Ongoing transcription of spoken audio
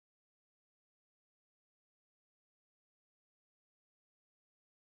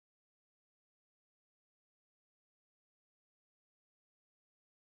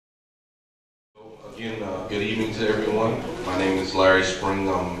Again, good evening to everyone. My name is Larry Spring.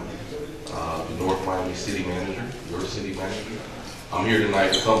 I'm the North Miami City Manager, your City Manager. I'm here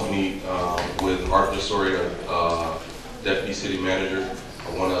tonight accompanied with Art Desoria, Deputy City Manager.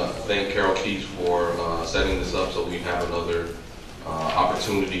 I want to thank Carol Keys for setting this up so we have another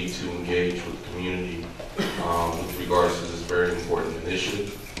opportunity to engage with the community with regards to this very important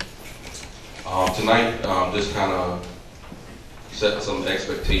initiative. Tonight, just kind of set some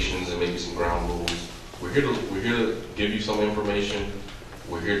expectations and maybe some ground rules. We're here to give you some information.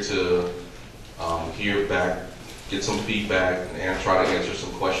 We're here to hear back, get some feedback, and try to answer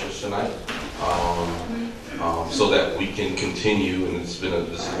some questions tonight, so that we can continue. And this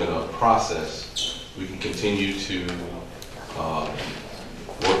has been a process. We can continue to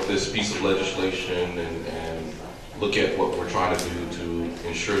work this piece of legislation and look at what we're trying to do to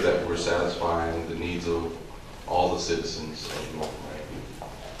ensure that we're satisfying the needs of all the citizens of North Miami.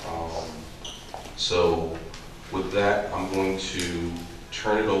 So with that, I'm going to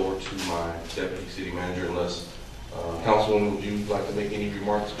turn it over to my Deputy City Manager, unless Councilwoman, would you like to make any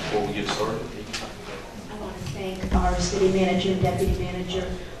remarks before we get started? I want to thank our City Manager and Deputy Manager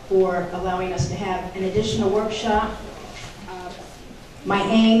for allowing us to have an additional workshop. My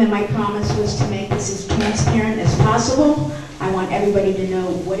aim and my promise was to make this as transparent as possible. I want everybody to know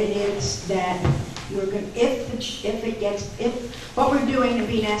what it is that we're going. If what we're doing and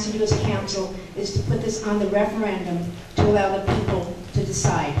being asked to do as a council is to put this on the referendum to allow the people to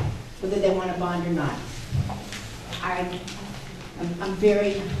decide whether they want a bond or not. I haven't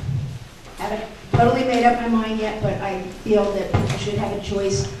totally made up my mind yet, but I feel that people should have a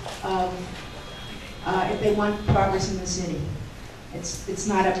choice of if they want progress in the city. It's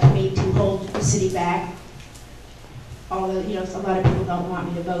not up to me to hold the city back, although a lot of people don't want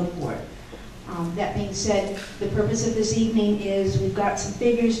me to vote for it. That being said, the purpose of this evening is we've got some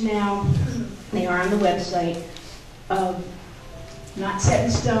figures now. They are on the website of not set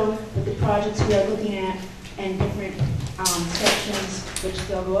in stone, but the projects we are looking at and different sections which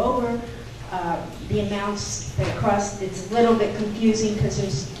they'll go over. The amounts that cost, it's a little bit confusing because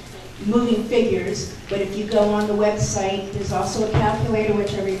there's moving figures, but if you go on the website, there's also a calculator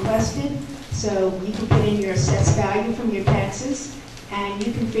which I requested, so you can put in your assessed value from your taxes, and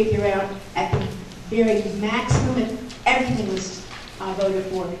you can figure out at the very maximum, if everything was voted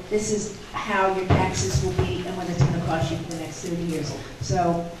for, this is how your taxes will be and what it's going to cost you for the next 30 years.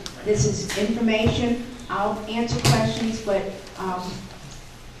 So this is information. I'll answer questions, but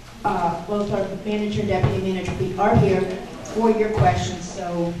both our manager and deputy manager are here for your questions,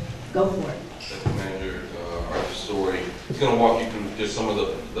 so go for it. Deputy Manager Art Desoria is going to walk you through just some of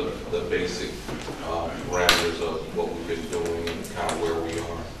the basic parameters of what we've been doing and kind of where we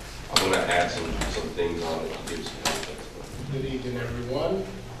are. I'm going to add some things on it to give some context. Good evening, everyone.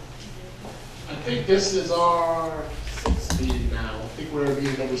 I think this is our 6th meeting now. I think we're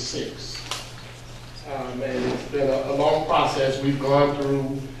meeting number 6. And it's been a long process. We've gone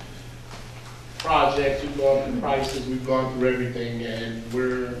through projects, we've gone through prices, we've gone through everything, and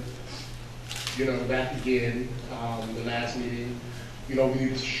we're back again. The last meeting, we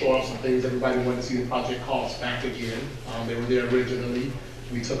needed to show off some things. Everybody wanted to see the project costs back again. They were there originally.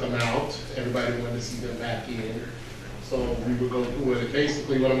 We took them out. Everybody wanted to see them back in. So we would go through it.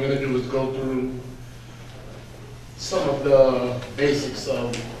 Basically, what I'm going to do is go through some of the basics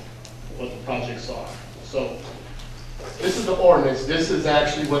of what the projects are. So this is the ordinance. This is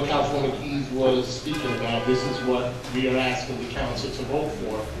actually what Councilwoman Keys was speaking about. This is what we are asking the council to vote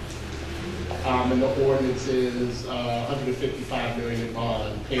for. And the ordinance is $155 million in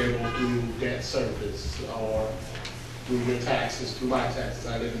bond payable through debt service or through your taxes, through my taxes.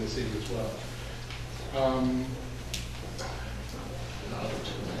 I live in the city as well.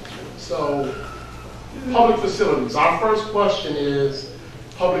 So, public facilities. Our first question is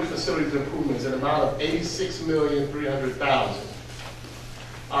public facilities improvements, an amount of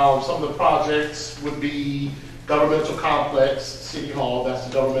 $86,300,000. Some of the projects would be governmental complex, City Hall, that's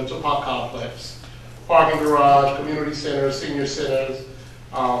the governmental complex, parking garage, community centers, senior centers,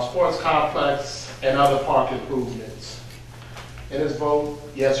 sports complex, and other park improvements. And his vote,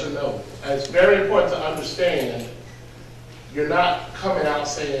 yes or no. And it's very important to understand, you're not coming out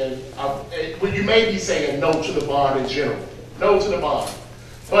saying, well, you may be saying no to the bond in general, no to the bond.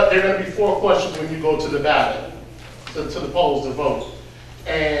 But there are going to be 4 questions when you go to the ballot, to the polls to vote.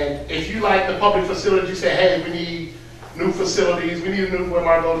 And if you like the public facilities, you say, hey, we need new facilities, we need a new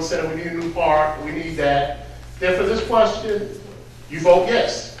Margolis Center, we need a new park, we need that. Then for this question, you vote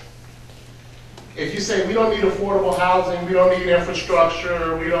yes. If you say we don't need affordable housing, we don't need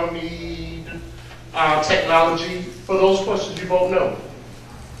infrastructure, we don't need technology, for those questions you vote no.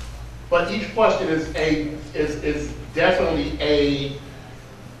 But each question is definitely a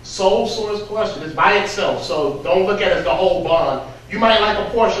sole source question. It's by itself, so don't look at it as the whole bond. You might like a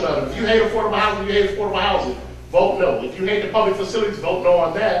portion of it. If you hate affordable housing, you hate affordable housing. Vote no. If you hate the public facilities, vote no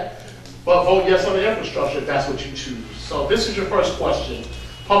on that. But vote yes on the infrastructure if that's what you choose. So this is your first question.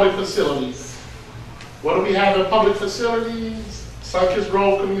 Public facilities. What do we have in public facilities? Sunkist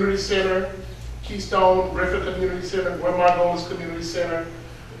Grove Community Center, Keystone Griffith Community Center, Gwen Margolis Community Center,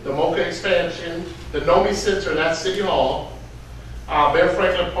 the Mocha expansion, the NOMI Center, that's City Hall, Ben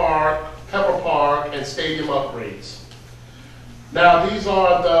Franklin Park, Pepper Park, and stadium upgrades. Now these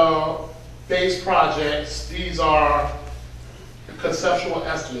are the base projects. These are conceptual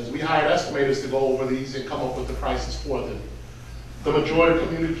estimates. We hired estimators to go over these and come up with the prices for them. The majority of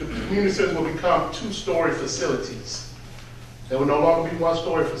community centers will become two-story facilities. They will no longer be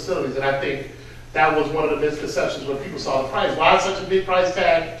one-story facilities, and I think that was one of the misconceptions when people saw the price. Why such a big price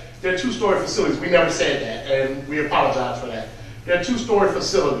tag? They're two-story facilities. We never said that, and we apologize for that. They're two-story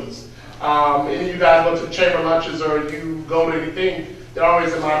facilities. Any of you guys go to the chamber lunches or you go to anything, they're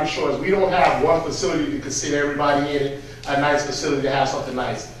always in Miami Shores. We don't have one facility that can sit everybody in it, a nice facility to have something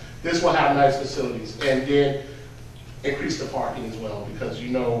nice. This will have nice facilities, and then increase the parking as well, because you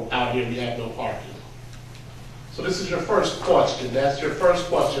know out here we have no parking. So this is your first question. That's your first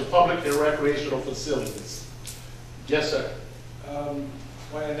question, public and recreational facilities. Yes, sir.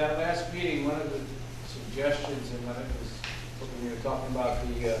 Well, in that last meeting, one of the suggestions, and when it was when we were talking about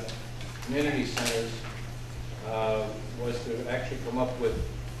the community centers, was to actually come up with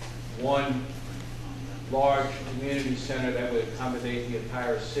one large community center that would accommodate the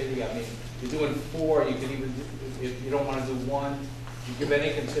entire city. I mean, you're doing 4, you could even, if you don't want to do 1, you give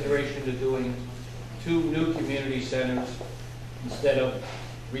any consideration to doing 2 new community centers instead of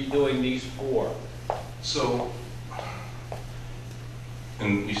redoing these 4. So,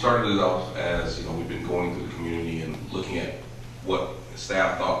 and we started it off as, you know, we've been going through the community and looking at what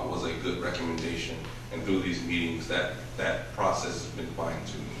staff thought was a good recommendation, and through these meetings that process has been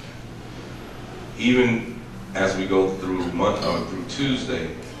fine-tuned. Even as we go through through Tuesday,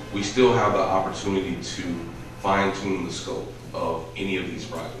 we still have the opportunity to fine-tune the scope of any of these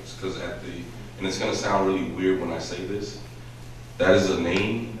projects, because and it's going to sound really weird when I say this, that is a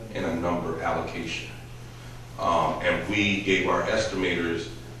name and a number allocation. And we gave our estimators,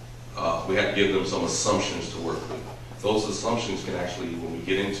 we had to give them some assumptions to work with. Those assumptions can actually, when we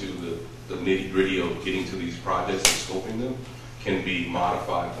get into the nitty-gritty of getting to these projects and scoping them, can be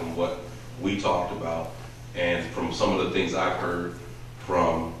modified from what we talked about and from some of the things I've heard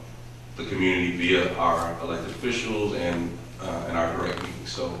from the community via our elected officials and our direct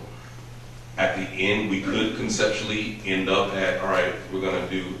meetings. So at the end, we could conceptually end up at, all right, we're going to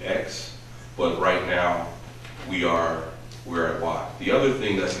do X, but right now we're at Y. The other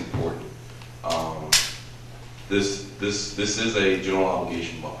thing that's important, this is a general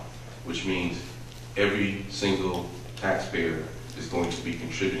obligation bond, which means every single taxpayer is going to be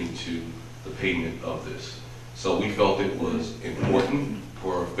contributing to the payment of this. So we felt it was important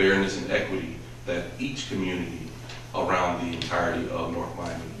for fairness and equity that each community around the entirety of North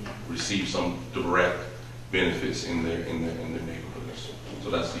Miami receive some direct benefits in their neighborhoods. So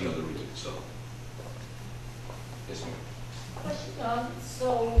that's the other reason. So, yes, ma'am. Question.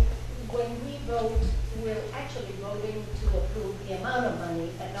 So when we vote, we're actually voting to approve the amount of money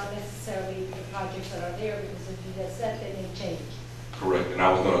and not necessarily the projects that are there, because if you just said they may change. Correct, and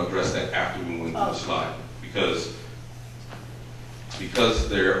I was going to address that after we went through the slide, because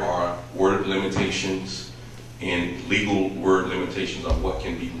there are word limitations and legal word limitations on what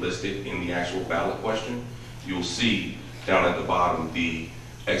can be listed in the actual ballot question. You'll see down at the bottom the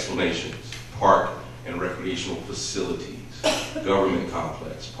explanations: park and recreational facilities, government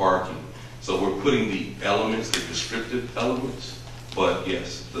complex, parking. So we're putting the elements, the descriptive elements, but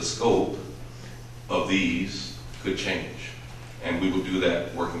yes, the scope of these could change. And we would do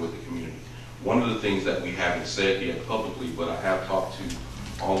that working with the community. One of the things that we haven't said yet publicly, but I have talked to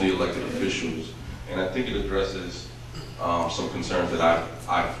all the elected officials, and I think it addresses some concerns that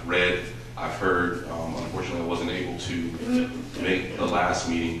I've read, I've heard. Unfortunately, I wasn't able to make the last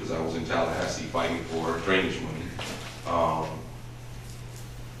meeting because I was in Tallahassee fighting for drainage money.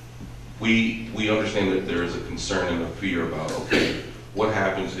 We understand that there is a concern and a fear about, okay, what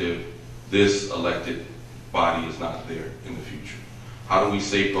happens if this elected body is not there in the future? How do we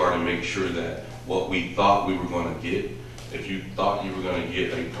safeguard and make sure that what we thought we were going to get, if you thought you were going to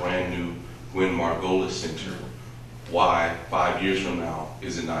get a brand new Gwen Margolis Center, why 5 years from now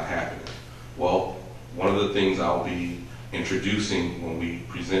is it not happening? Well, one of the things I'll be introducing when we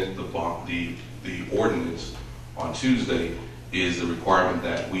present the ordinance on Tuesday is the requirement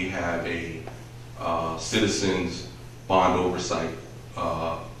that we have a citizens bond oversight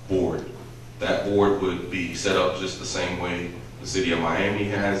board. That board would be set up just the same way the city of Miami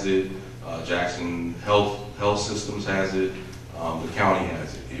has it, Jackson Health Systems has it, the county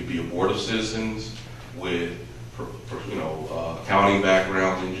has it. It'd be a board of citizens with, accounting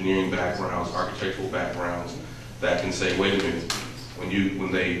backgrounds, engineering backgrounds, architectural backgrounds that can say, wait a minute,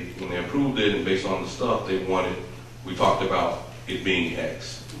 when they approved it and based on the stuff they wanted, we talked about it being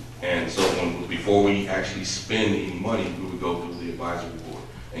X. And so before we actually spend any money, we would go through the advisory board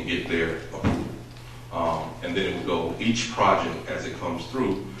and get their approval. And then it would go, each project as it comes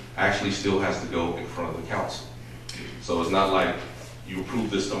through actually still has to go in front of the council. So it's not like you approve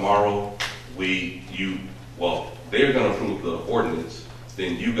this tomorrow, they're gonna approve the ordinance,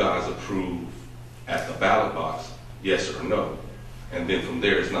 then you guys approve at the ballot box, yes or no. And then from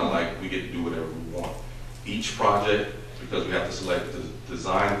there, it's not like we get to do whatever we want. Each project, because we have to select the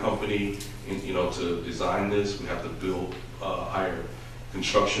design company, to design this, we have to hire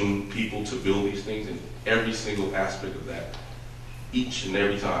construction people to build these things, and every single aspect of that, each and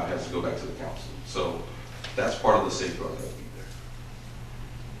every time has to go back to the council. So that's part of the safeguard that we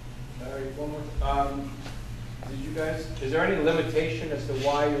there. All right, one more. Is there any limitation as to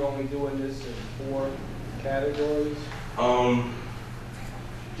why you're only doing this in 4 categories?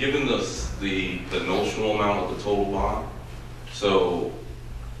 Given the notional amount of the total bond, so,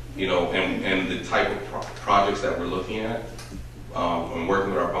 and the type of projects that we're looking at, when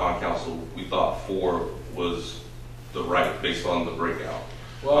working with our bond counsel, we thought 4 was the right, based on the breakout.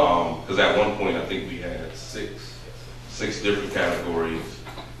 Because at one point, I think we had six different categories,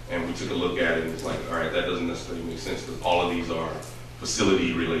 and we took a look at it and it's like, all right, that doesn't necessarily make sense because all of these are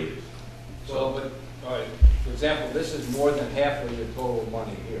facility related. Well, but, all right, for example, this is more than half of your total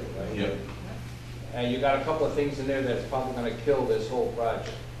money here, right? Yep. And you got a couple of things in there that's probably going to kill this whole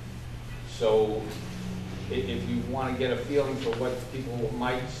project. So if you want to get a feeling for what people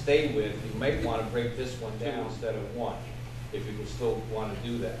might stay with, you might want to break this one down instead of 1, if you would still want to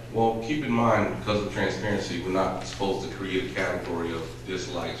do that. Well, keep in mind, because of transparency, we're not supposed to create a category of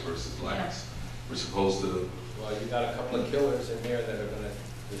dislikes versus likes. We're supposed to... Well, you got a couple of killers in there that are going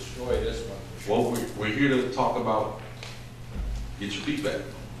to destroy this one. Well, we're here to talk about, get your feedback.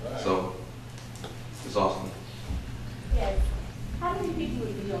 Right. So, it's awesome. Yes. How many people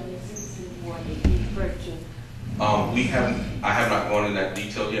would be on the citizen board that you referred to? I have not gone into that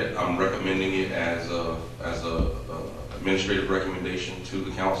detail yet. I'm recommending it as a administrative recommendation to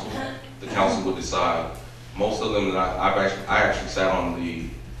the council. The council will decide. Most of them that I actually sat on the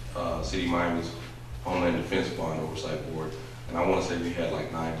City of Miami's Homeland Defense Bond Oversight Board, and I want to say we had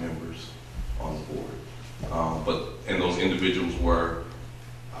like 9 members on the board. And those individuals were,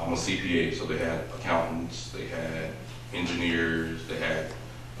 I'm a CPA, so they had accountants, they had engineers, they had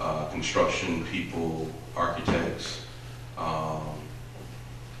construction people, architects,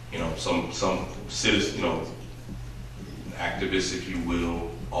 some citizens, activists, if you will,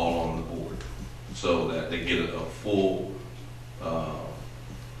 all on the board, so that they get a full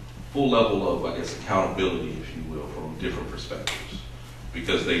level of, I guess, accountability, if you will, from different perspectives.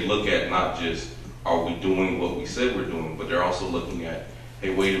 Because they look at not just, are we doing what we said we're doing, but they're also looking at,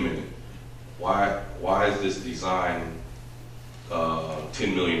 hey, wait a minute, why is this design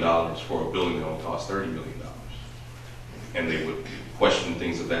 $10 million for a building that only costs $30 million? And they would question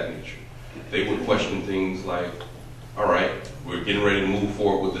things of that nature. They would question things like, all right, we're getting ready to move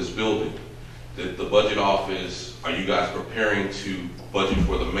forward with this building. The budget office, are you guys preparing to budget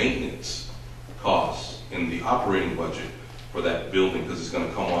for the maintenance costs in the operating budget for that building, because it's going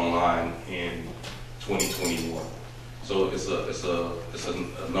to come online in 2021? So it's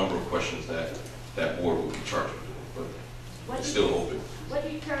a number of questions that board will be charged with, but it's still open. What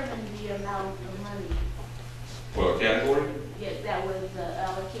determined the amount of money For a category? that was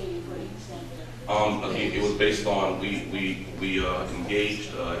allocated for each center? Again, it was based on, we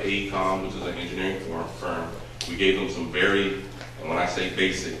engaged AECOM, which is an engineering firm. We gave them some and when I say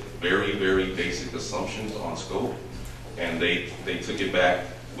basic, very, very basic assumptions on scope. And they took it back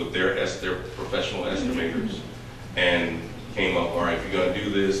with their professional estimators and came up, all right, if you're going to do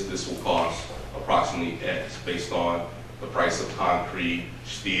this, this will cost approximately X based on the price of concrete,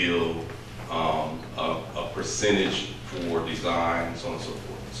 steel, a percentage for design, and so on and so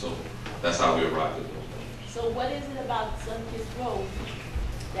forth. So that's how we arrived at those numbers. So what is it about Sunkist Grove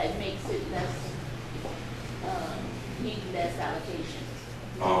that makes it less, need less allocation?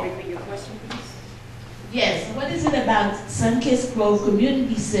 Repeat your question, please. Yes, what is it about Sunkist Grove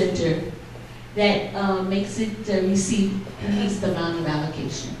Community Center that makes it receive the least amount of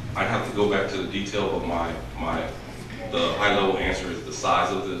allocation? I'd have to go back to the detail, but the high-level answer is the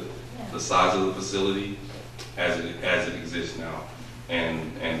size of the facility as it exists now,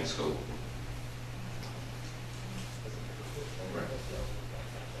 and the scope.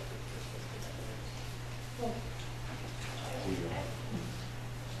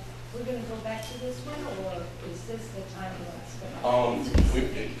 We're gonna go back to this one, or is this the time let's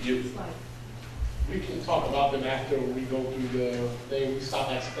We can talk about them after we go through the thing. We stop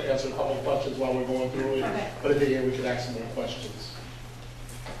answer a couple of questions while we're going through it. Okay. But at the end, we could ask some more questions.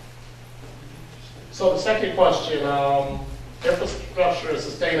 So the second question, infrastructure and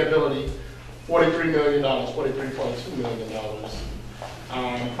sustainability, $43 million, $43.2 million.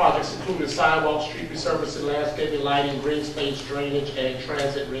 Projects including sidewalk, street resurfacing, landscaping, lighting, green space, drainage, and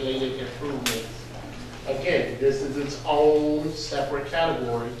transit-related improvements. Again, this is its own separate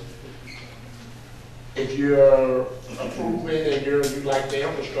category. If you're approving and you like the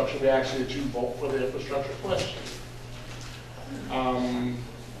infrastructure, we ask you to vote for the infrastructure question. And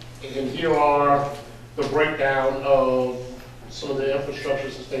here are the breakdown of some of the infrastructure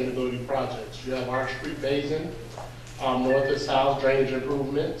sustainability projects. You have our street basin, north and south drainage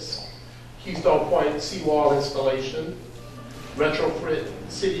improvements, Keystone Point seawall installation, retrofit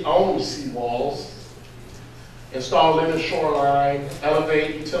city-owned seawalls, install limit shoreline,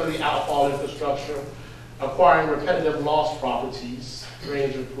 elevate utility outfall infrastructure, acquiring repetitive lost properties,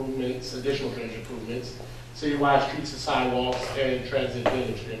 drainage improvements, additional drainage improvements, citywide streets and sidewalks, and transit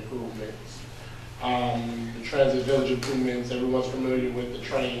village improvements. The transit village improvements, everyone's familiar with the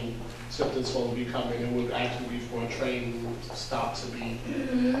train Simpson's supposed to be coming. It would actually be for a train stop to be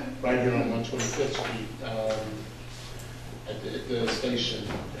right here on 125th Street at the station.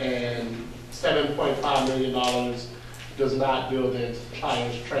 And $7.5 million does not build the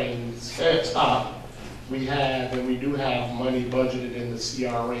entire train stop. We have, and we do have money budgeted in the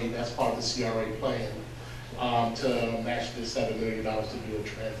CRA, that's part of the CRA plan, to match the $7 million to build a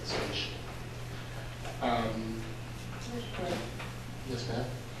transit station. Yes, ma'am?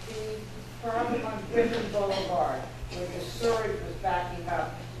 The problem on Griffin Boulevard, where the sewage was backing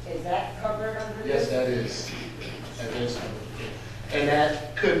up, is that covered under Yes, this? that is. That is covered.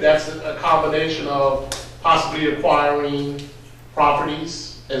 And that's a combination of possibly acquiring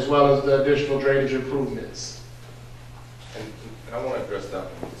properties as well as the additional drainage improvements. And I want to address that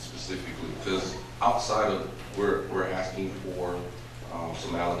one specifically because outside of we're asking for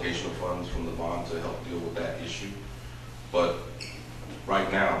some allocation of funds from the bond to help deal with that issue, but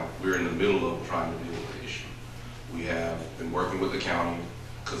right now we're in the middle of trying to deal with the issue. We have been working with the county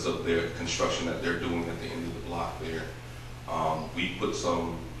because of their construction that they're doing at the end of the block there. We put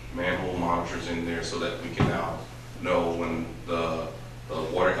some manhole monitors in there so that we can now know when the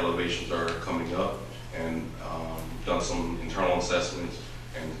water elevations are coming up, and done some internal assessments.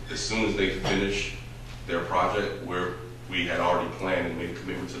 And as soon as they finish their project, we had already planned and made a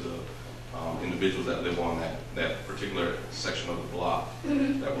commitment to the individuals that live on that particular section of the block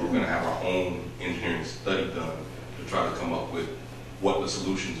that we're going to have our own engineering study done to try to come up with what the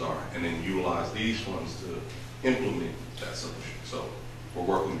solutions are, and then utilize these funds to implement that solution. So we're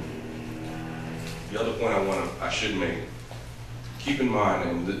working. The other point I should make, keep in mind,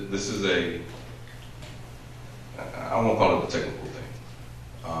 and this is I won't call it a technical thing.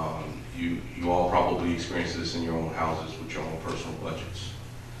 You all probably experience this in your own houses with your own personal budgets.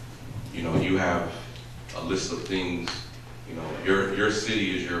 You know, you have a list of things. You know, your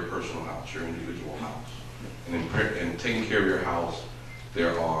city is your personal house, your individual house, and in taking care of your house,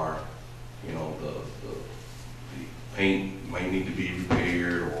 there are, you know, the paint might need to be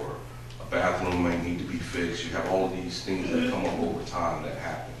repaired, or a bathroom might need to be fixed. You have all of these things that come up over time that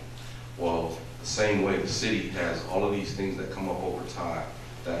happen. Well, the same way the city has all of these things that come up over time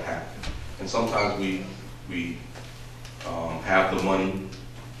that happen. And sometimes we have the money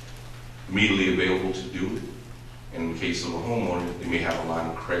immediately available to do it. In the case of a homeowner, they may have a line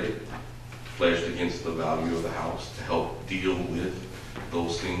of credit pledged against the value of the house to help deal with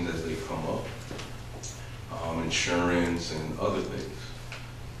those things as they come up. Insurance and other things.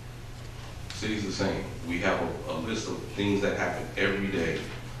 City's the same. We have a list of things that happen every day.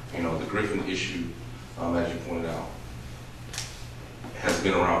 You know, the Griffin issue, as you pointed out, has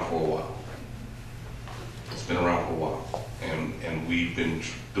been around for a while. It's been around for a while. And we've been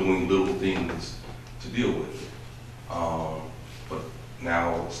doing little things to deal with it. But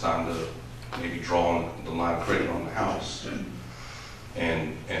now it's time to maybe draw on the line of credit on the house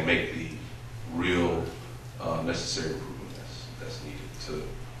and make the real necessary improvement that's needed to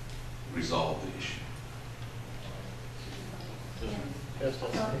resolve the issue. Yes,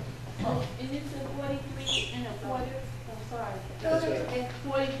 Oh, and it's a 43.25, I'm sorry. That's okay.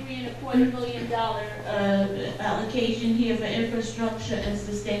 $43.25 million allocation here for infrastructure and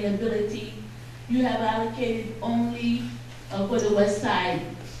sustainability. You have allocated only for the west side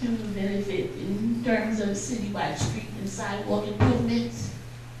student benefit in terms of citywide street and sidewalk improvements.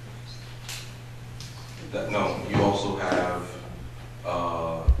 No, you also have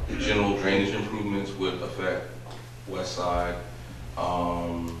general drainage improvements would affect west side.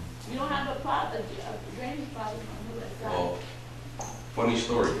 You don't have a drainage problem on the west side. Well, funny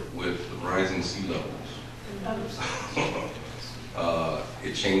story with the rising sea levels.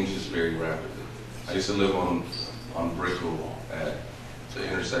 It changes very rapidly. I used to live on Brickell at the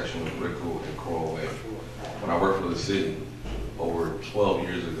intersection of Brickell and Coral Way. When I worked for the city over 12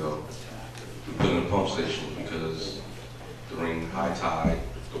 years ago, we put in a pump station because during high tide,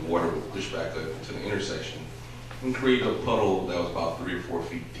 the water would push back up to the intersection and create a puddle that was about 3 or 4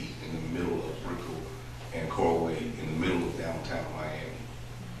 feet deep in the middle of Brickell and Coral Way in the middle of downtown Miami.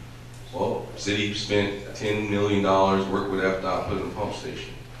 Well, city spent $10 million, worked with FDOT, put in a pump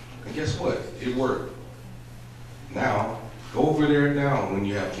station. And guess what? It worked. Now, go over there now when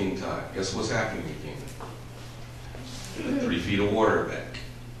you have king tide. Guess what's happening again? 3 feet of water back.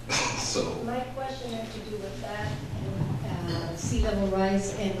 So. My question has to do with that, sea level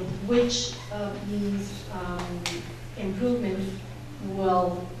rise, and which of these improvements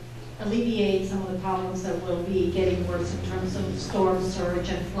will alleviate some of the problems that will be getting worse in terms of storm surge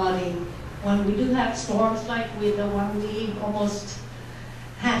and flooding. When we do have storms like with the one we almost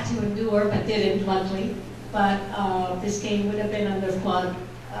had to endure, but didn't, luckily. But this game would have been under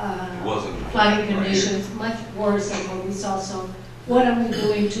flooding conditions, much worse than what we saw. So what are we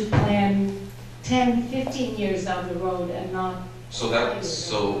doing to plan 10, 15 years down the road and not? So that is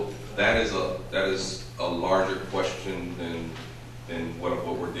a larger question than what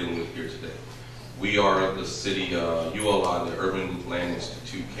we're dealing with here today. We are the city, ULI, the Urban Land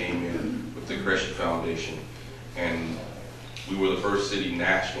Institute, came in with the Cresci Foundation, and we were the first city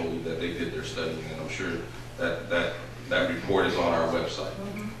nationally that they did their study, and I'm sure that report is on our website.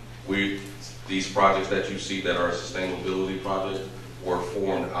 These projects that you see that are sustainability projects were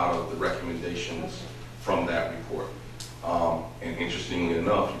formed out of the recommendations from that report. And interestingly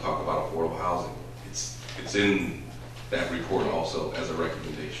enough, you talk about affordable housing. It's in that report also as a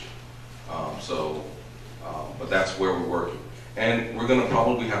recommendation. But that's where we're working. And we're gonna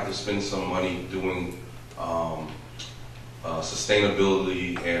probably have to spend some money doing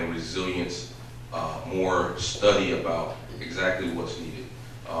sustainability and resilience, more study about exactly what's needed.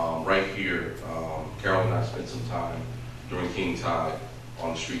 Right here, Carol and I spent some time during King Tide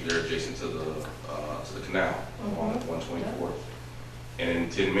on the street there adjacent to the canal on 124th. And in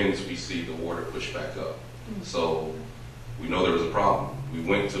 10 minutes, we see the water push back up. So we know there was a problem. We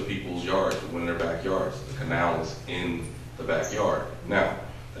went to people's yards, we went in their backyards. The canal is in the backyard. Now,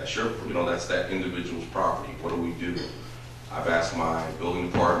 that's that's that individual's property. What do we do? I've asked my building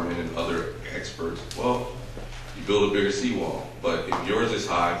department and other experts, well, you build a bigger seawall, but if yours is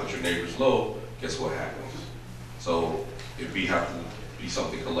high but your neighbor's low, guess what happens? So if we have to be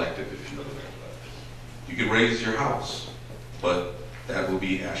something collective, if you know. You could raise your house, but that will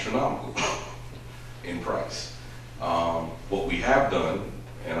be astronomical in price. What we have done,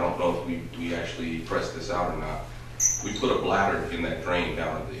 and I don't know if we actually pressed this out or not, we put a bladder in that drain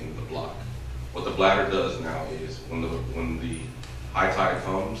down at the end of the block. What the bladder does now is when the high tide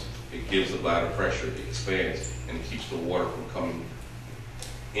comes, it gives the bladder pressure, it expands, and it keeps the water from coming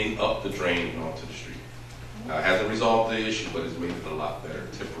in up the drain and onto the street. Now, it hasn't resolved the issue, but it's made it a lot better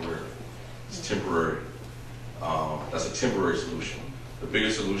temporarily. It's temporary. That's a temporary solution. The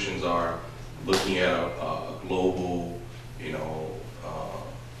bigger solutions are looking at a global,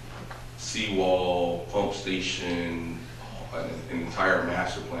 seawall, pump station, an entire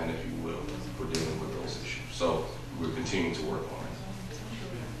master plan, if you will, for dealing with those issues. So we're continuing to work on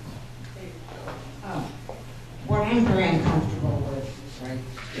it. What I'm very uncomfortable with, right,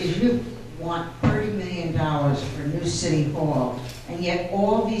 is you want $30 million for new city hall, and yet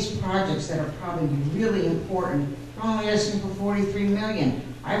all these projects that are probably really important are only asking for $43 million.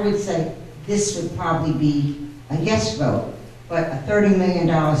 I would say this would probably be a yes vote, but a $30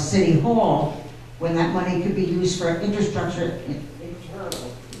 million city hall, when that money could be used for infrastructure,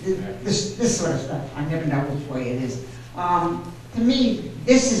 this sort of stuff, I never know which way it is. To me,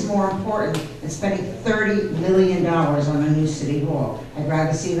 this is more important than spending $30 million on a new city hall. I'd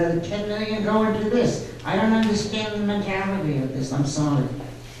rather see another $10 million go into this. I don't understand the mentality of this, I'm sorry.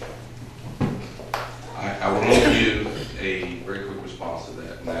 I will only give a very quick response to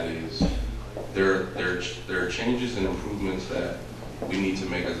that, and that is there are changes and improvements that we need to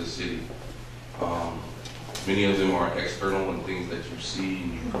make as a city. Many of them are external and things that you see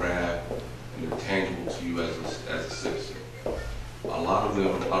and you grab, and they're tangible to you as a citizen. A lot of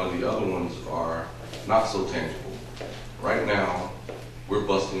the other ones are not so tangible. Right now, we're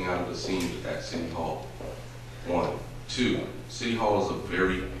busting out of the seams at City Hall. 1. 2, City Hall is a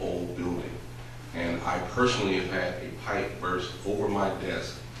very old building, and I personally have had a pipe burst over my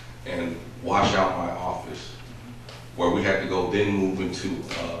desk and wash out my office, where we had to go then move into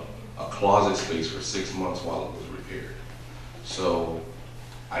a closet space for 6 months while it was repaired. So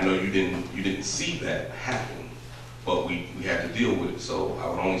I know you didn't see that happen, but we had to deal with it. So I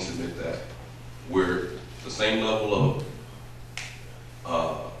would only submit that we're the same level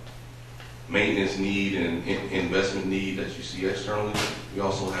of maintenance need and investment need that you see externally. We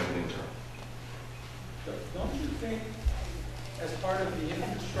also have an internal. Don't you think, as part of the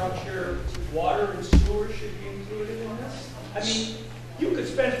infrastructure, water and sewer should be included in this? I mean, you could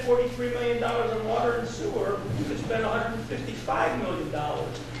spend $43 million on water and sewer, you could spend $155 million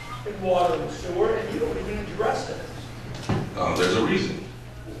in water and sewer, and you don't even address it. There's a reason.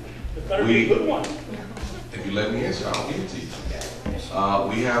 It better be a good one. If you let me answer, I'll give it to you.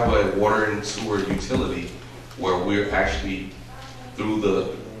 We have a water and sewer utility where we're actually, through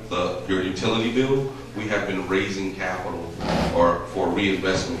your utility bill, we have been raising capital for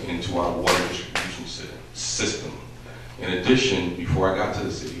reinvestment into our water distribution system. In addition, before I got to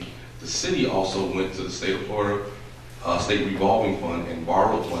the city also went to the state of Florida state revolving fund and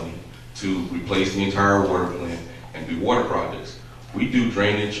borrowed money to replace the entire water plant and do water projects. We do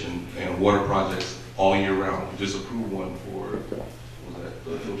drainage and water projects all year round. We just approved one for,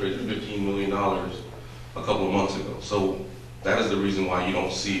 the filtration, $15 million a couple of months ago. So that is the reason why you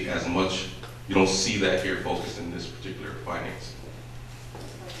don't see as much, you don't see that here focused in this particular finance.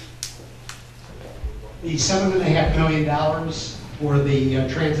 The $7.5 million for the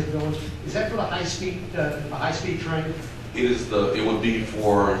transit village, is that for the high-speed train? It would be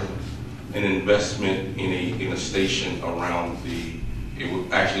for an investment in a station around it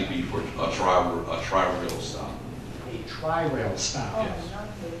would actually be for a tri-rail stop. A tri-rail stop. Yes.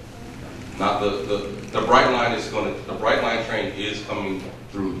 Not the Bright Line the Bright Line train is coming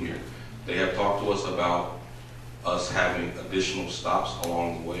through here. They have talked to us about us having additional stops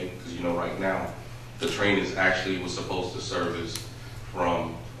along the way, because right now the train was supposed to service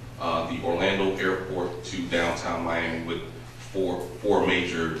from the Orlando airport to downtown Miami with four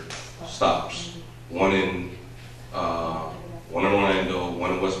major stops. One in Orlando,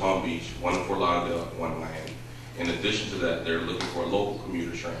 one in West Palm Beach, one in Fort Lauderdale, one in Miami. In addition to that, they're looking for a local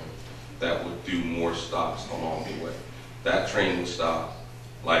commuter train that would do more stops along the way. That train would stop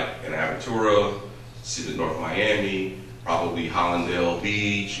like in Aventura, City of North Miami, probably Hollandale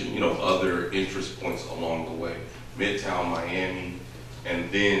Beach, and other interest points along the way. Midtown Miami,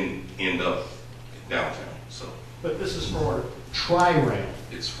 and then end up downtown. So, but this is for tri-rail.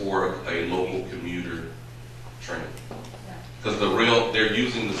 It's for a local commuter train. Because they're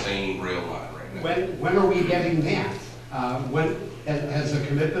using the same rail line right now. When are we getting that? When has a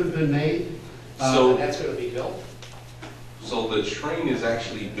commitment been made So that's going to be built? So the train is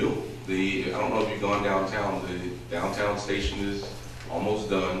actually built. I don't know if you've gone downtown. The downtown station is almost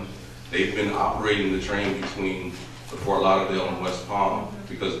done. They've been operating the train between the Fort Lauderdale and West Palm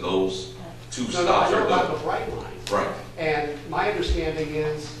because those two stops are about done. the Bright Line. Right. And my understanding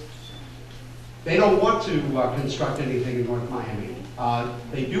is they don't want to construct anything in North Miami.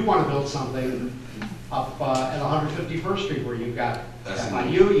 They do want to build something up at 151st Street where you've got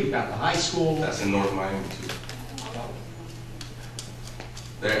FIU, you've got the high school. That's in North Miami too.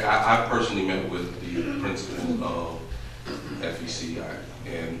 I personally met with the principals of FEC,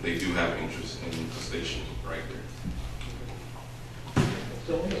 and they do have interest in the station right there.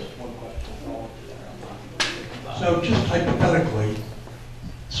 So just hypothetically,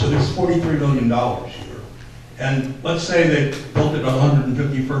 so there's $43 million here, and let's say they built it on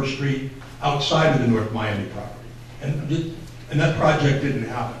 151st Street outside of the North Miami property, and that project didn't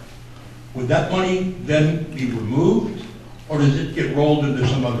happen. Would that money then be removed, or does it get rolled into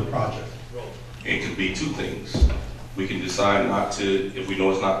some other project? It could be two things. We can decide not to, if we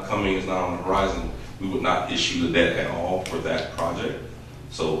know it's not coming, it's not on the horizon, we would not issue the debt at all for that project.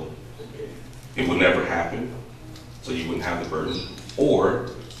 So it would never happen, so you wouldn't have the burden. Or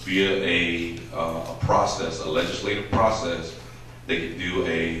via a process, a legislative process, they could do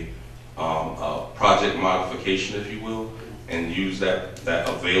a project modification, if you will, and use that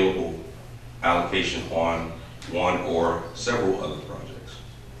available allocation on one or several other projects.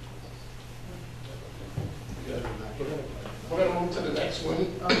 We're going to move to the next one.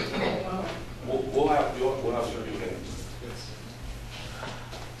 We'll have some new hands.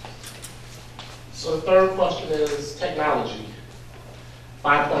 So the third question is technology.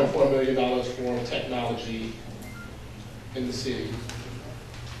 $5.4 million for technology in the city.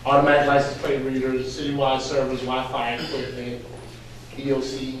 Automatic license plate readers, citywide servers, Wi-Fi equipment,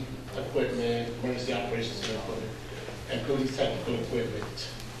 EOC equipment, emergency operations center equipment, and police technical equipment,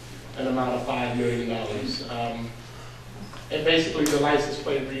 an amount of $5 million. And basically the license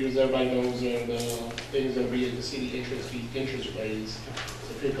plate readers, everybody knows, are the things that read the city interest rates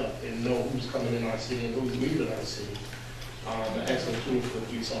to pick up and know who's coming in our city and who's leaving our city. An excellent tool for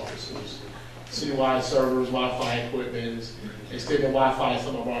police officers. Citywide servers, Wi-Fi equipment, extended Wi-Fi in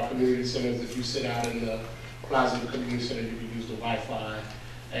some of our community centers. If you sit out in the plaza of the community center, you can use the Wi-Fi,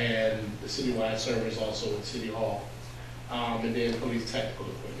 and the citywide servers also at City Hall. And then police technical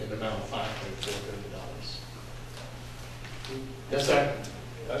equipment, an amount of $5.4 million. Yes, sir?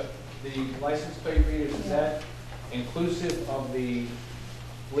 The license plate readers, is that inclusive of the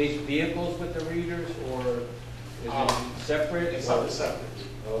police vehicles with the readers, or is it separate? It's something separate.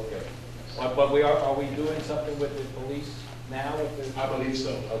 Okay. But are we doing something with the police now? I believe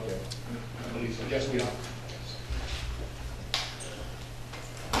so. Okay. I believe so. Yes, we are.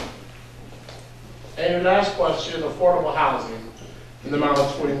 And the last question, affordable housing, in the amount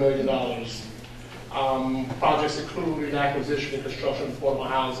of $20 million. Projects including acquisition and construction of affordable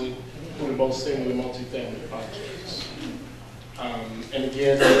housing, including both single and multi-family projects. And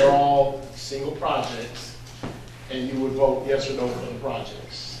again, they're all single projects, and you would vote yes or no for the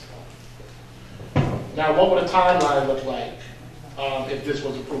projects. Now, what would a timeline look like if this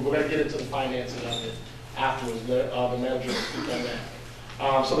was approved? We're going to get into the financing of it afterwards. The manager will speak on that.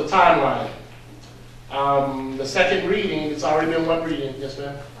 So the timeline. The second reading, it's already been one reading. Yes,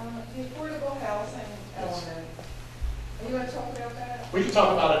 ma'am? The affordable housing element. Are you going to talk about that? We can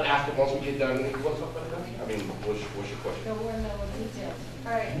talk about it after, once we get done. You want to talk about it? I mean, what's your question? No, we're no details.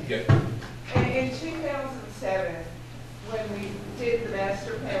 All right. Yeah. In 2007, when we did the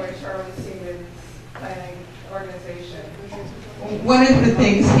master plan with Charlie Siemens planning organization, one of the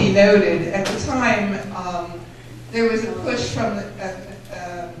things he noted at the time, there was a push from the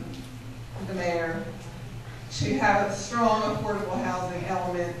mayor to have a strong affordable housing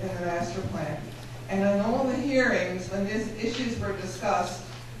element in the master plan. And in all the hearings, when these issues were discussed,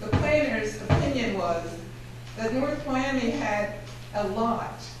 the planner's opinion was that North Miami had a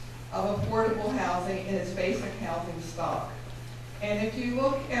lot of affordable housing in its basic housing stock. And if you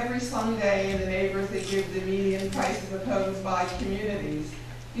look every Sunday in the neighborhoods, they give the median prices of homes by communities,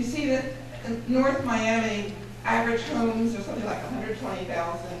 you see that in North Miami, average homes are something like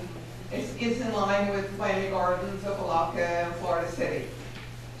 120,000. It's in line with Miami Gardens, Opa-locka, and Florida City.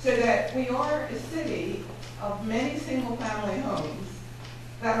 So that we are a city of many single-family homes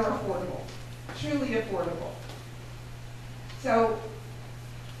that are affordable, truly affordable. So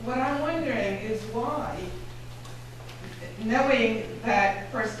what I'm wondering is why, knowing that,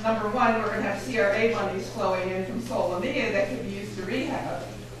 first, number one, we're going to have CRA monies flowing in from Solomia that could be used to rehab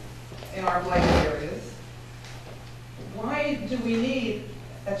in our blighted areas, why do we need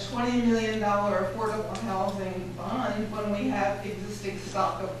a $20 million affordable housing bond when we have existing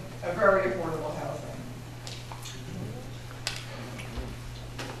stock of a very affordable housing?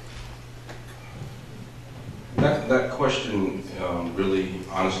 That question really,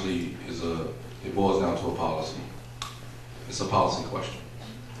 honestly, it boils down to a policy. It's a policy question.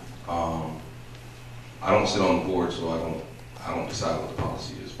 I don't sit on the board, so I don't decide what the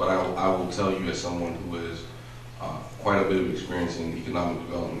policy is. But I will tell you, as someone who has quite a bit of experience in economic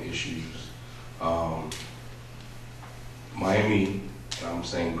development issues, Miami, and I'm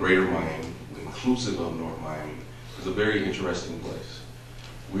saying Greater Miami, inclusive of North Miami, is a very interesting place.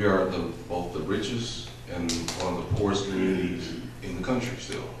 We are both the richest and one of the poorest communities in the country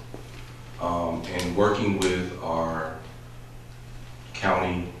still. And working with our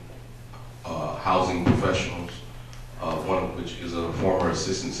county housing professionals, one of which is a former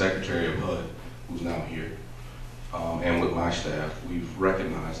assistant secretary of HUD, who's now here, and with my staff, we've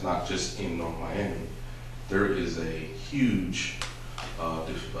recognized, not just in North Miami, there is a huge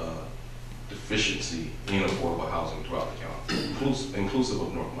deficiency in affordable housing throughout the county, inclusive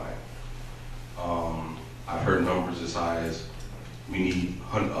of North Miami. I've heard numbers as high as we need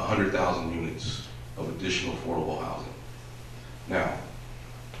 100,000 units of additional affordable housing. Now,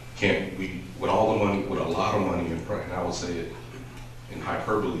 can't we, with all the money, with a lot of money, and I would say it in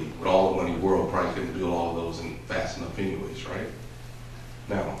hyperbole, with all the money in the world, probably couldn't build all of those in fast enough anyways, right?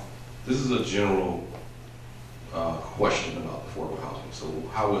 Now, this is a general question about affordable housing. So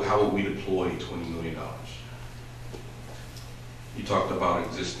how would we deploy $20 million? You talked about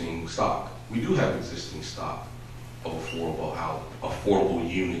existing stock. We do have existing stock of affordable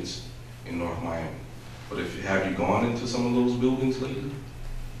units in North Miami. But have you gone into some of those buildings lately?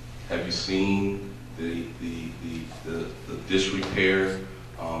 Have you seen the disrepair,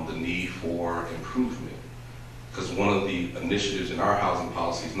 the need for improvement? Because one of the initiatives in our housing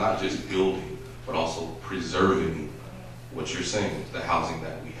policy is not just building, but also preserving what you're saying, the housing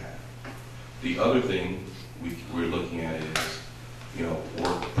that we have. The other thing we're looking at is,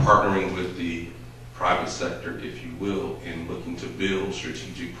 we're partnering with the private sector, if you will, in looking to build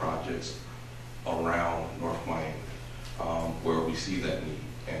strategic projects around North Miami, where we see that need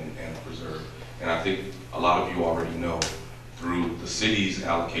and preserve. And I think a lot of you already know through the city's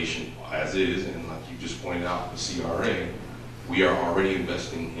allocation as is, and like you just pointed out, the CRA, we are already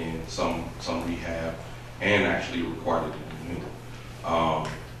investing in some rehab and actually required to do new.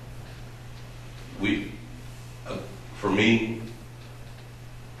 For me,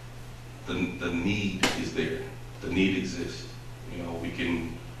 the need is there. The need exists. We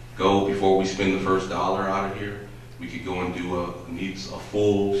can go before we spend the first dollar out of here. We could go and do a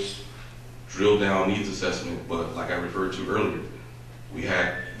full drill down needs assessment, but like I referred to earlier, we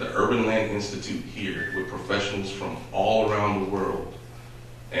had the Urban Land Institute here with professionals from all around the world,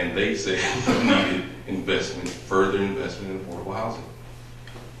 and they said we needed investment, further investment in affordable housing.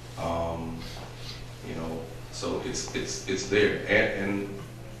 So it's there. And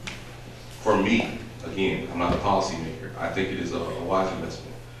for me, again, I'm not a policymaker. I think it is a wise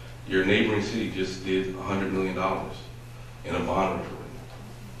investment. Your neighboring city just did $100 million in a bond referendum.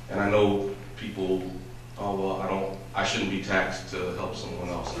 And I know people, oh, well, I shouldn't be taxed to help someone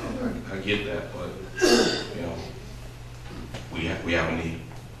else. I get that, but, we have a need.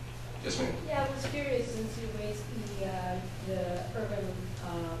 Yes, ma'am. Yeah, I was curious, since you raised the Urban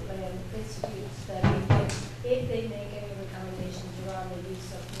Land Institute's study, if they make any recommendations around the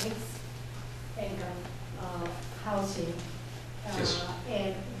use of mixed income housing. Yes.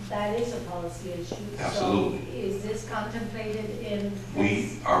 And that is a policy issue. Absolutely. So is this contemplated in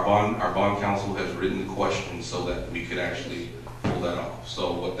this? Our bond counsel has written the question so that we could actually pull that off.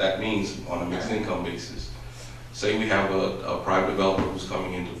 So what that means on a mixed income basis, say we have a private developer who's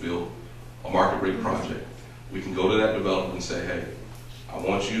coming in to build a market rate project. We can go to that developer and say, hey, I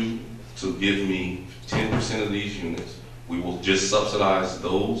want you to give me 10% of these units. We will just subsidize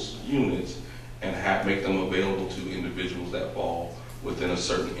those units and make them available to individuals that fall within a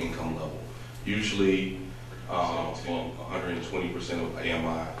certain income level. Usually 120% of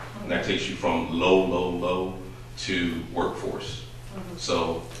AMI, and that takes you from low to workforce.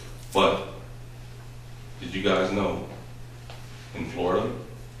 So, but did you guys know in Florida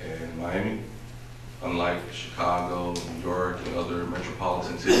and Miami, unlike Chicago, New York, and other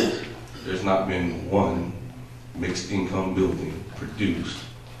metropolitan cities, there's not been one mixed income building produced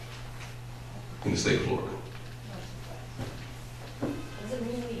in the state of Florida. Does it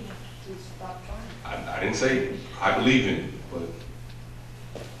mean we have to stop trying? I didn't say I believe in it, but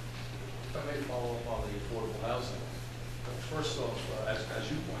If I may follow up on the affordable housing. First off,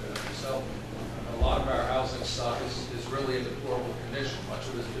 as you pointed out yourself, a lot of our housing stock is really in deplorable condition. Much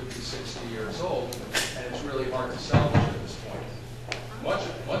of it is 50, 60 years old, and it's really hard to salvage at this point. Much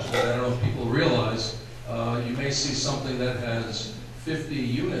of it, I don't know if people realize, you may see something that has 50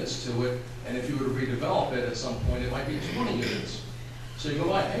 units to it, and if you were to redevelop it at some point, it might be 20 units. So you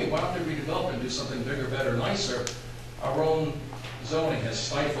go, hey, why don't they redevelop and do something bigger, better, nicer? Our own zoning has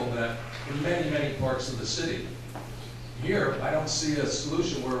stifled that in many, many parts of the city. Here, I don't see a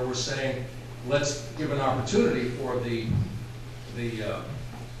solution where we're saying, let's give an opportunity for the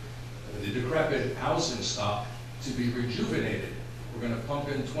decrepit housing stock to be rejuvenated. We're going to pump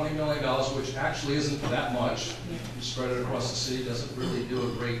in $20 million, which actually isn't that much. You spread it across the city, doesn't really do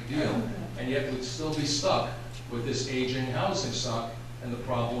a great deal, and yet we'd still be stuck with this aging housing stock and the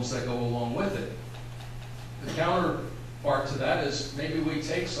problems that go along with it. The counterpart to that is maybe we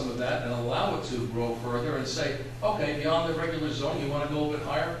take some of that and allow it to grow further and say, okay, beyond the regular zone, you want to go a little bit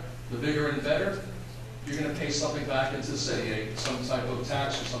higher, the bigger and better, you're going to pay something back into the city, some type of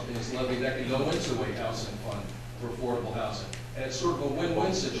tax or something that's levied that can go into a housing fund for affordable housing. And it's sort of a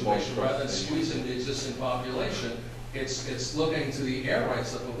win-win situation. Rather than squeezing the existing population, it's looking to the air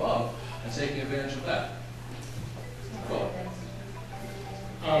rights up above and taking advantage of that. Cool.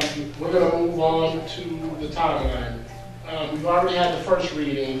 We're going to move on to the timeline. We've already had the first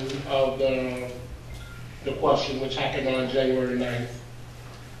reading of the question, which happened on January 9th.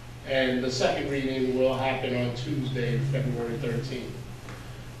 And the second reading will happen on Tuesday, February 13th.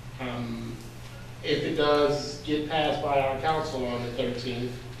 If it does get passed by our council on the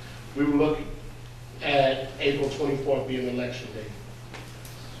 13th, we will look at April 24th being election day.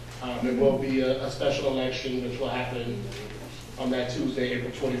 There will be a special election which will happen on that Tuesday,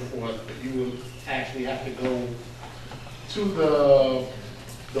 April 24th, but you will actually have to go to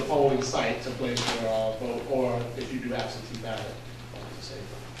the polling site to place your vote, or if you do absentee ballot.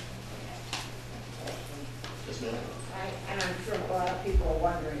 Yes, ma'am. And I'm sure a lot of people are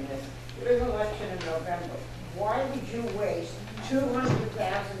wondering this. There's an election in November. Why would you waste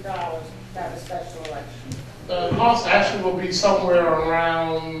 $200,000 to have a special election? The cost actually will be somewhere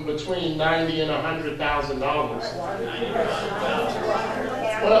around between $90,000 and $100,000.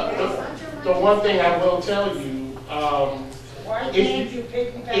 Well, the one thing I will tell you, why can't you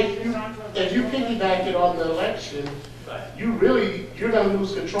piggyback it onto if you piggyback it on the election, you're going to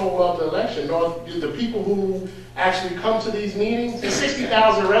lose control of the election. Or the people who actually come to these meetings, there's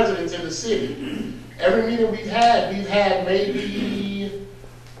 60,000 residents in the city. Every meeting we've had maybe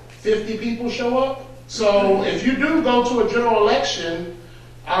 50 people show up. So if you do go to a general election,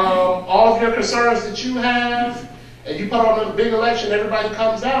 all of your concerns that you have, and you put on a big election, everybody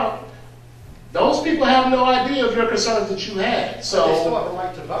comes out, those people have no idea of your concerns that you had. So They still have a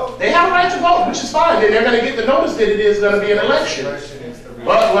right to vote. They have a right to vote, which is fine. Then they're going to get the notice that it is going to be an election.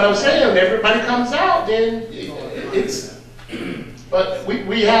 But what I'm saying, when everybody comes out, then it's. But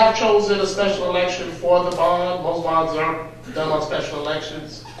we have chosen a special election for the bond. Most bonds are done on special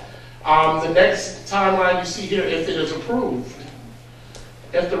elections. The next timeline you see here, if it is approved,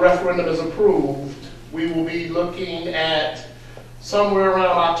 if the referendum is approved, we will be looking at somewhere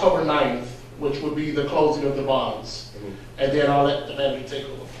around October 9th, which would be the closing of the bonds. And then I'll let the manager take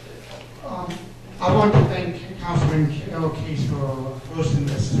over. I want to thank Councilman O'Keefe for hosting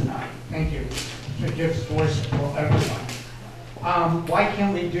this tonight. Thank you. It gives voice for everyone. Why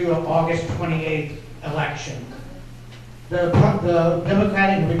can't we do an August 28th election? The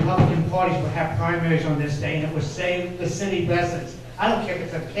Democratic and Republican parties will have primaries on this day, and it will save the city residents. I don't care if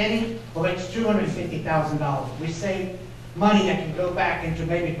it's a penny or it's $250,000. We save money that can go back into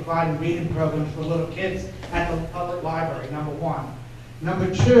maybe providing reading programs for little kids at the public library, number one.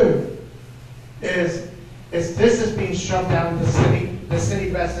 Number two is this is being shoved down the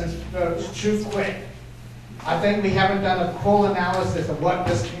city residents' votes too quick. I think we haven't done a full analysis of what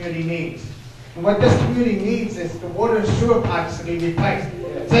this community needs. And what this community needs is the water and sewer pipes to be replaced.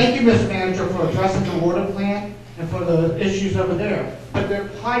 Thank you, Mr. Manager, for addressing the water plant and for the issues over there. But there are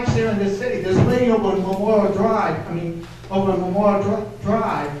pipes here in this city. There's a lady over Memorial Drive,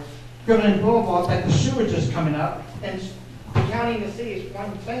 Griffin Boulevard, that the sewage is coming up, and the county and the city is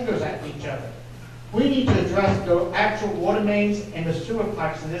pointing fingers at each other. We need to address the actual water mains and the sewer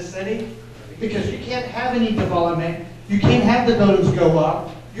pipes in this city, because you can't have any development, you can't have the buildings go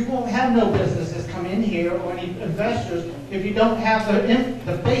up, you won't have no businesses come in here or any investors if you don't have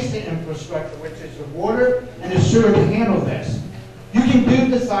the basic infrastructure, which is the water and the sewer to handle this. You can do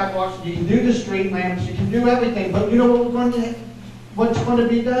the sidewalks, you can do the street lamps, you can do everything, but you know what's going to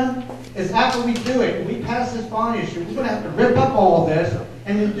be done? Is after we do it, we pass this bond issue, we're going to have to rip up all of this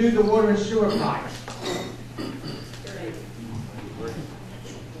and then do the water and sewer pipes.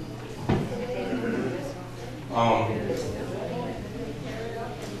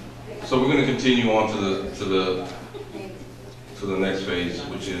 So we're going to continue on to the next phase,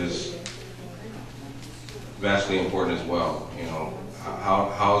 which is vastly important as well. You know,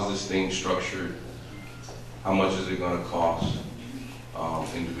 how is this thing structured? How much is it going to cost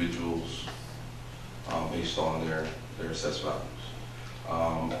individuals based on their assessed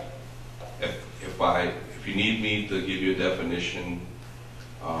values? If you need me to give you a definition,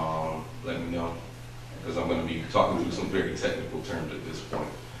 let me know, because I'm going to be talking through some very technical terms at this point.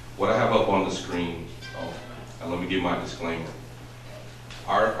 What I have up on the screen, and let me give my disclaimer.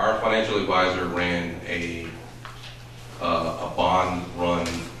 Our financial advisor ran a bond run,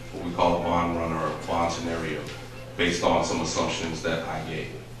 what we call a bond run or a bond scenario, based on some assumptions that I gave.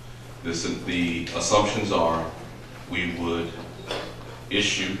 The assumptions are we would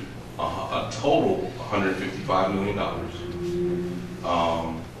issue a total $155 million.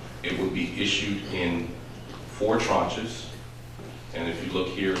 It would be issued in 4 tranches. And if you look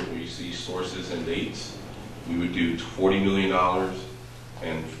here where you see sources and dates, we would do $40 million.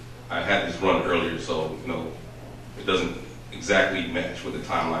 And I had this run earlier, so you know it doesn't exactly match with the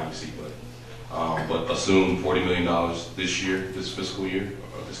timeline you see, but assume $40 million this year, this fiscal year,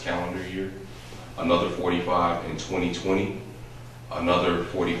 or this calendar year, another 45 in 2020, another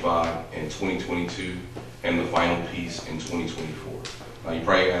 45 in 2022, and the final piece in 2024. Now you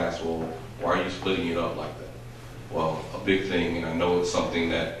probably ask, well, why are you splitting it up like that? Well, a big thing, and I know it's something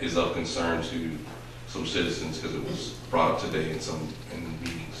that is of concern to some citizens because it was brought up today in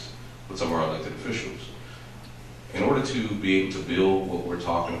meetings with some of our elected officials. In order to be able to build what we're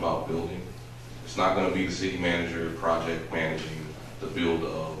talking about building, It's not going to be the city manager project managing the build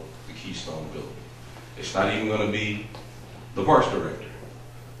of the Keystone building. It's not even going to be the parks director.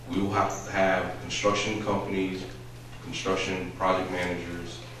 We will have to have construction companies, construction project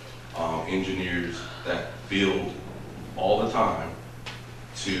managers, engineers that build all the time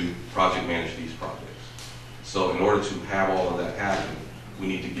to project manage these projects. So in order to have all of that happen, we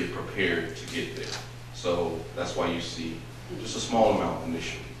need to get prepared to get there. So that's why you see just a small amount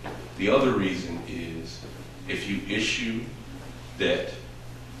initially. The other reason is if you issue debt,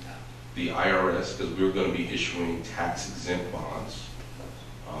 the IRS, because we're going to be issuing tax exempt bonds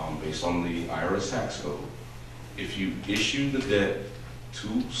based on the IRS tax code. If you issue the debt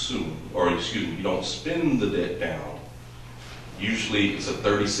too soon, or excuse me, you don't spend the debt down, usually it's a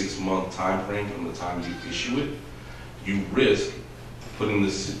 36-month time frame from the time you issue it, you risk putting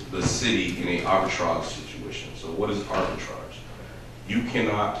the city in an arbitrage situation. So what is arbitrage? You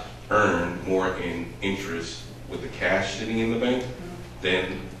cannot earn more in interest with the cash sitting in the bank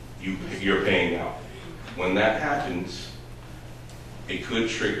than you're paying out. When that happens, it could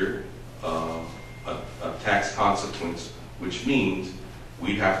trigger a tax consequence, which means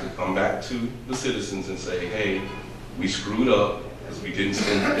we'd have to come back to the citizens and say, hey, we screwed up because we didn't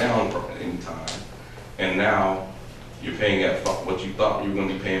spend it down in time, and now you're paying at what you thought you were going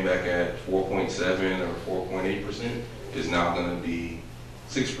to be paying back at 4.7 or 4.8% is now going to be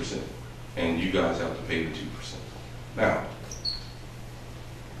 6%, and you guys have to pay the 2%. Now,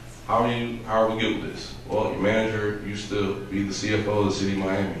 how are we good with this? Well, your manager used to be the CFO of the city of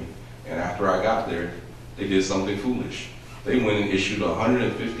Miami, and after I got there, they did something foolish. They went and issued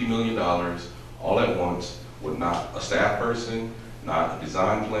 $150 million all at once with not a staff person, not a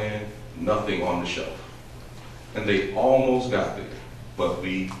design plan, nothing on the shelf. And they almost got there, but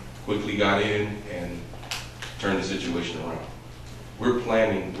we quickly got in and turned the situation around. We're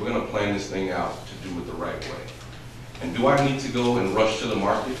going to plan this thing out to do it the right way. And do I need to go and rush to the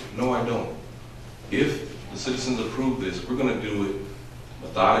market? No, I don't. If the citizens approve this, we're going to do it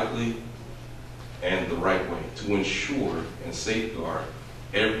methodically and the right way to ensure and safeguard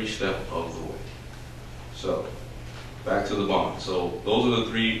every step of the way. So, back to the bond. So those are the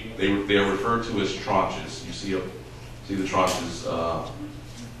three, they are referred to as tranches. You see the tranches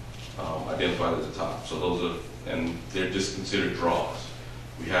identified at the top. So those are, and they're just considered draws.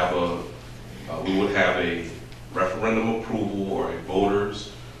 We would have a referendum approval or a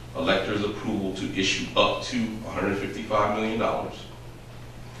electors approval to issue up to $155 million.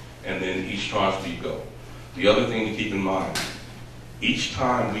 And then each tranche we go. The other thing to keep in mind, each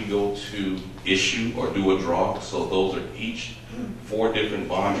time we go to issue or do a draw, so those are each 4 different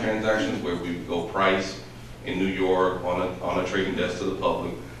bond transactions where we go price in New York on a trading desk to the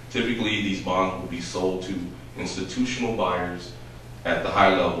public. Typically, these bonds will be sold to institutional buyers at the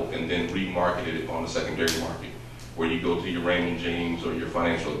high level and then remarketed on the secondary market, where you go to your Raymond James or your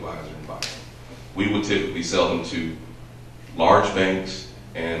financial advisor and buy them. We would typically sell them to large banks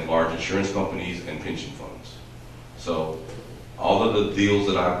and large insurance companies and pension funds. So all of the deals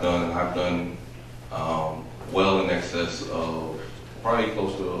that I've done, and I've done well in excess of probably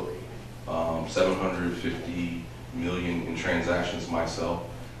close to 750 million in transactions myself,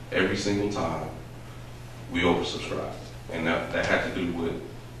 every single time we oversubscribed. And that had to do with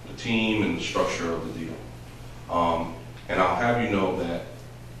the team and the structure of the deal. And I'll have you know that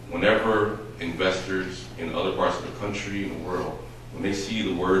whenever investors in other parts of the country and the world, when they see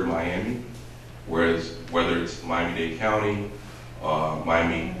the word Miami, whether it's Miami-Dade County,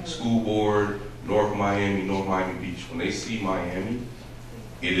 Miami School Board, North Miami Beach, when they see Miami,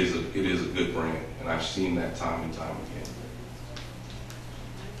 it is a good brand, and I've seen that time and time again.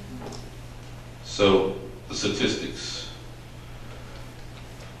 So the statistics.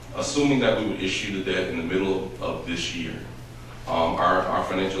 Assuming that we would issue the debt in the middle of this year, our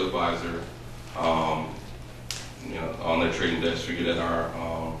financial advisor, on their trading desk, figured that our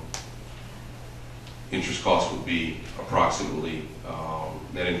interest cost would be approximately,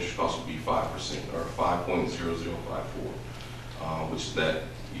 net interest cost would be 5% or 5.0054, which is that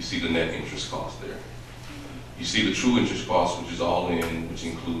you see the net interest cost there. You see the true interest cost, which is all in, which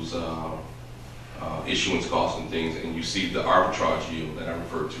includes issuance costs and things, and you see the arbitrage yield that I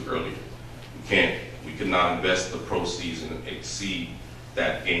referred to earlier. We could not invest the proceeds and exceed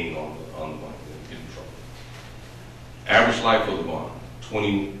that gain on the bond. Get in trouble. Average life of the bond,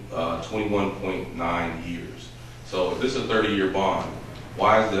 21.9 years. So if this is a 30-year bond,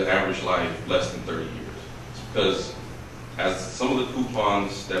 why is the average life less than 30 years? It's because as some of the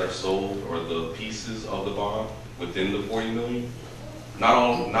coupons that are sold, or the pieces of the bond within the 40 million,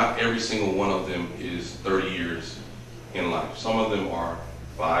 not every single one of them is 30 years in life. Some of them are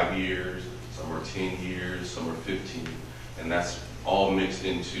 5 years, some are 10 years, some are 15, and that's all mixed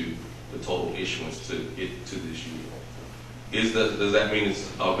into the total issuance to get to this yield. Does that mean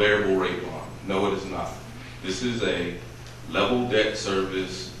it's a variable rate bond? No, it is not. This is a level debt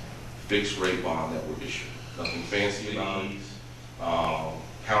service fixed rate bond that we're issuing. Nothing fancy about these.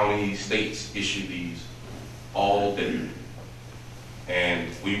 County, states issue these all day. And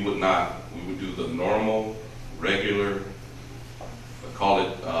we would do the normal, regular, I call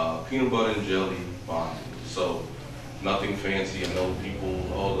it peanut butter and jelly bonding. So nothing fancy. I know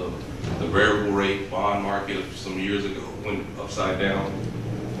people, the variable rate bond market some years ago went upside down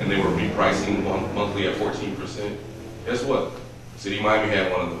and they were repricing monthly at 14%. Guess what? City of Miami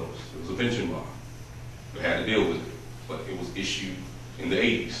had one of those. It was a pension bond. We had to deal with it, but it was issued in the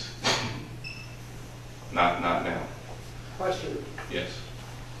 80s. Not now. Question, Yes.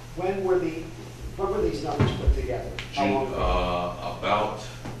 when were these numbers put together? How long ago?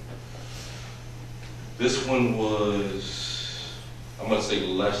 This one was, I'm going to say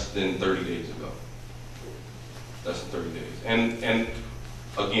less than 30 days ago. Less than 30 days. And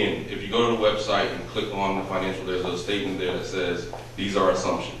again, if you go to the website and click on the financial, there's a statement there that says, these are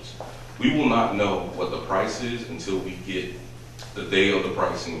assumptions. We will not know what the price is until we get the day of the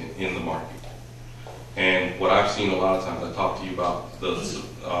pricing in the market. And what I've seen a lot of times, I talk to you about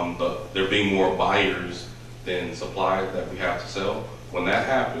there being more buyers than supply that we have to sell. When that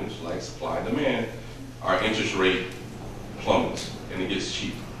happens, like supply and demand, our interest rate plummets and it gets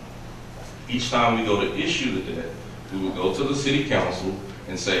cheaper. Each time we go to issue the debt, we will go to the city council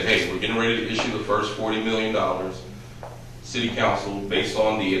and say, hey, we're getting ready to issue the first $40 million. City council, based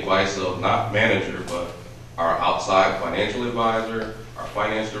on the advice of not manager, but our outside financial advisor, our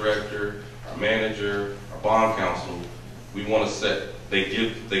finance director, our manager, our bond counsel, we want to set, they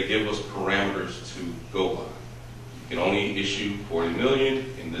give us parameters to go by. You can only issue 40 million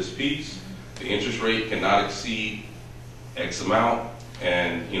in this piece. The interest rate cannot exceed X amount,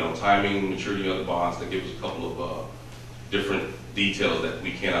 and timing, maturity of the bonds, that gives us a couple of different details that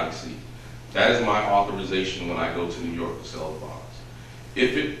we cannot exceed. That is my authorization when I go to New York to sell the bonds.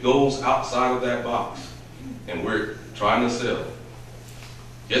 If it goes outside of that box and we're trying to sell,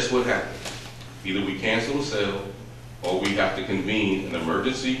 guess what happens? Either we cancel the sale or we have to convene an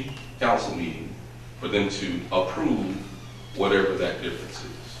emergency council meeting for them to approve whatever that difference is.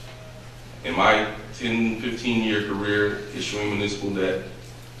 In my 10, 15-year career issuing municipal debt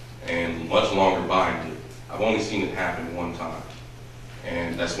and much longer buying it, I've only seen it happen one time.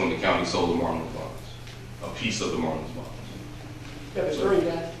 And that's when the county sold the Margolis bonds, a piece of the Margolis bonds. Yeah, but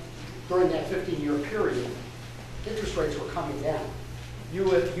during that 15-year period, interest rates were coming down. You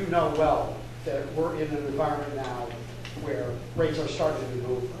know well that we're in an environment now where rates are starting to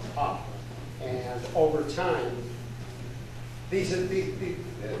move up. And over time, the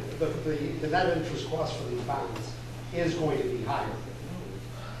net interest cost for these bonds is going to be higher.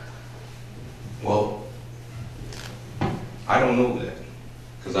 Well, I don't know that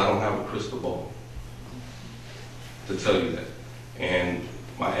because I don't have a crystal ball to tell you that. And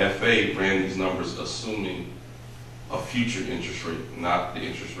my FA ran these numbers assuming a future interest rate, not the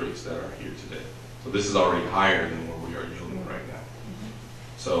interest rates that are here today. So this is already higher than where we are yielding right now.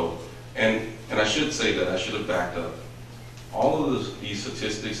 So, and I should say that I should have backed up. All of these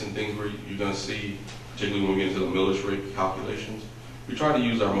statistics and things where you're going to see, particularly when we get into the millage rate calculations, we try to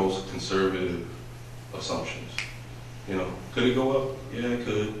use our most conservative assumptions. Could it go up? Yeah, it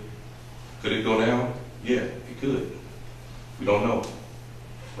could. Could it go down? Yeah, it could. We don't know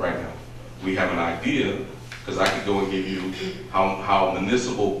right now. We have an idea, because I could go and give you how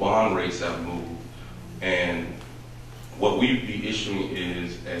municipal bond rates have moved, and what we'd be issuing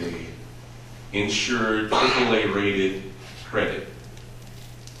is a insured AAA rated credit,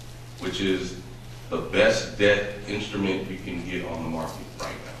 which is the best debt instrument you can get on the market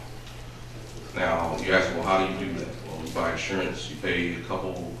right now. Now, you ask, well, how do you do that? Well, you buy insurance, you pay a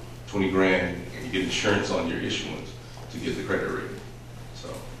couple, 20 grand, and you get insurance on your issuance to get the credit rating. So,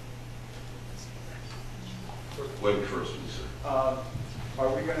 Webby first, please, sir. Are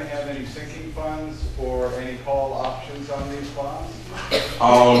we going to have any sinking funds or any call options on these bonds?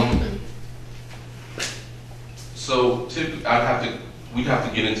 So typically, we'd have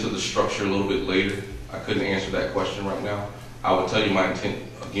to get into the structure a little bit later. I couldn't answer that question right now. I would tell you my intent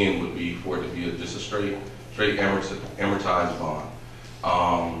again would be for it to be just a straight amortized bond.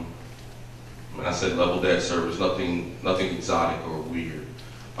 When I said level debt service, nothing exotic or weird.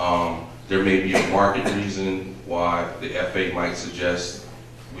 There may be a market reason why the FA might suggest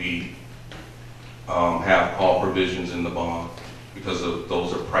we have call provisions in the bond, because of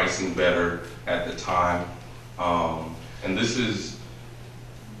those are pricing better at the time. And this is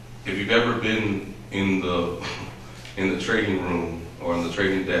if you've ever been in the trading room or in the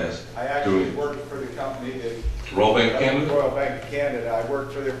trading desk, I actually worked for the company that Royal Bank of Canada. Royal Bank of Canada. I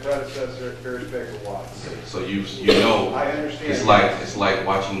worked for their predecessor at Ferris Baker Watts. So you know, I understand. It's like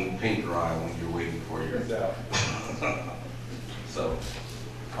watching paint dry when you're waiting for your.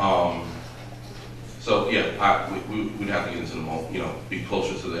 So yeah, we'd have to get into the moment, be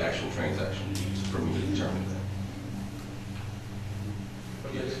closer to the actual transaction for me to determine that.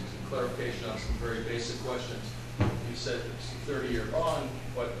 Yes. Clarification on some very basic questions. You said it's a 30-year bond,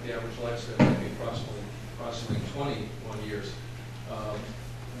 but the average lifespan might be approximately 21 years.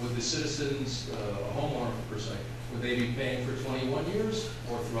 Would the citizens, a homeowner per se, would they be paying for 21 years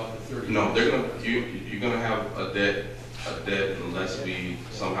or throughout the 30 years? No, you're gonna have a debt unless we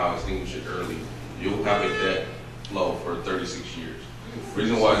somehow extinguish it early. You'll have a debt flow for 36 years. The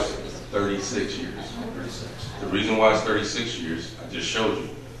reason why it's 36 years. 36. The reason why it's 36 years, I just showed you.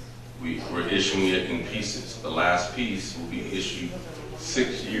 We're issuing it in pieces. The last piece will be issued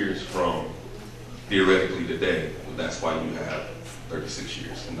 6 years from theoretically today. But that's why you have 36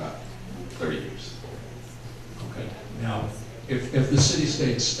 years and not 30 years. Okay. Now, if the city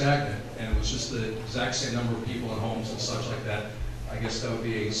stayed stagnant and it was just the exact same number of people and homes and such like that, I guess that would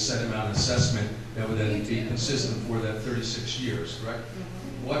be a set amount assessment that would then be consistent for that 36 years, correct?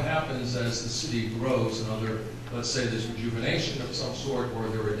 What happens as the city grows and other, let's say there's rejuvenation of some sort or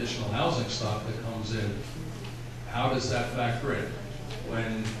there are additional housing stock that comes in, how does that factor in?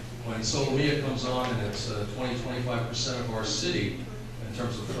 When Solomia comes on and it's 20-25% of our city in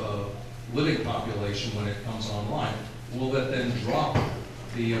terms of living population when it comes online, will that then drop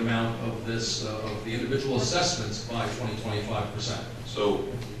the amount of this, of the individual assessments by 20-25%? So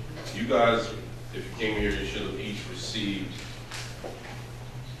you guys, if you came here, you should have each received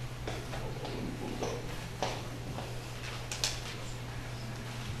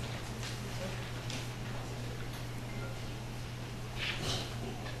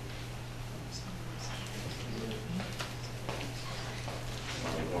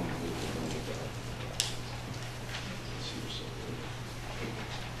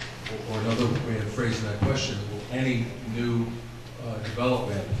or another way of phrasing that question, will any new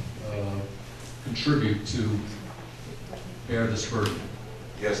development contribute to bear this burden?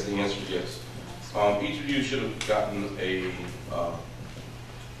 Yes, the answer is yes. Each of you should have gotten a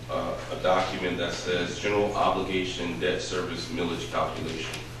document that says general obligation debt service millage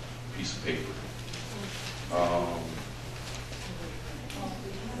calculation, piece of paper.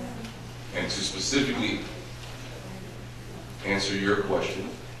 And to specifically answer your question,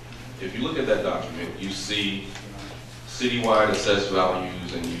 if you look at that document, you see citywide assessed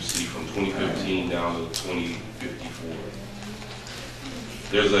values and you see from 2015 down to 2054.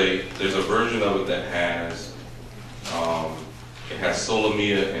 There's a version of it that has it has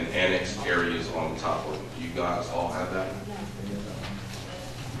Solomia and annexed areas on the top of it. You guys all have that?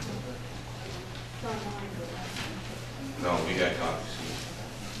 No, we had copies.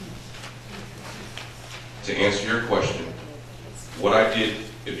 To answer your question, what I did,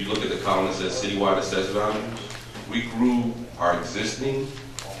 if you look at the column that says citywide assessed values, we grew our existing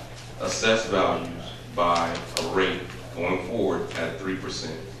assessed values by a rate going forward at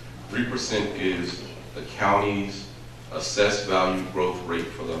 3%. 3% is the county's assessed value growth rate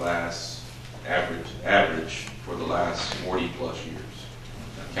for the last average for the last 40 plus years,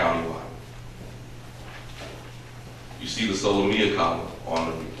 countywide. You see the Solomia column on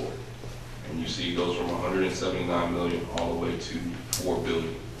the report, and you see it goes from 179 million all the way to 4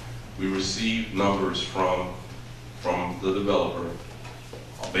 billion. We received numbers from the developer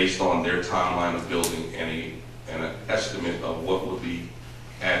based on their timeline of building and an estimate of what would be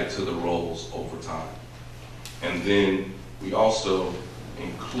added to the rolls over time. And then we also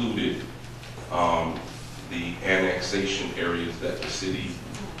included the annexation areas that the city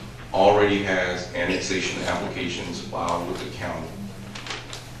already has annexation applications filed with the county.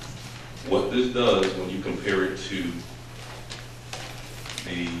 What this does when you compare it to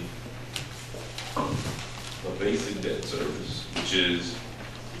the basic debt service, which is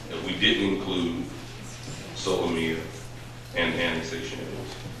that we didn't include Solomia and annexation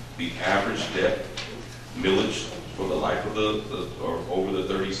areas. The average debt millage for the life of or over the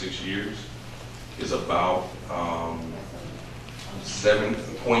 36 years is about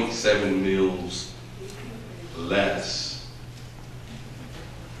 7.7 mils less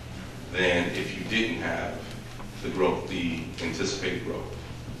than if you didn't have the growth, the anticipated growth.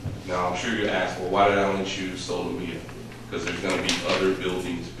 Now, I'm sure you ask, well, why did I only choose Solomia? Because there's going to be other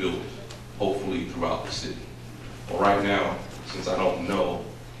buildings built, hopefully, throughout the city. Well, right now, since I don't know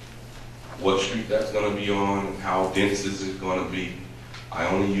what street that's going to be on, how dense is it going to be, I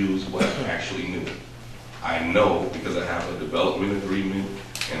only use what I actually knew. I know because I have a development agreement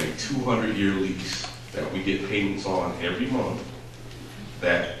and a 200-year lease that we get payments on every month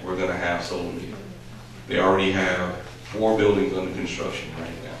that we're gonna have solar meter. They already have 4 buildings under construction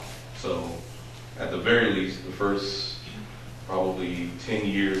right now. So at the very least, the first probably 10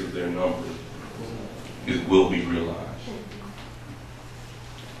 years of their numbers will be realized.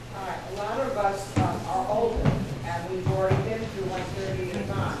 All right, a lot of us are older, and we've already been through 130 years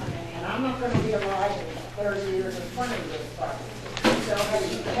on, and I'm not going to be alive in 30 years or 20 years, but so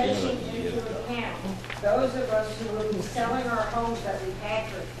have you taken into account those of us who will be selling our homes that we've had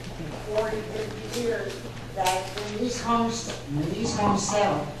for 40, 50 years, that When these homes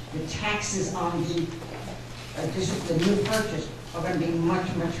sell, the taxes on the new purchase are going to be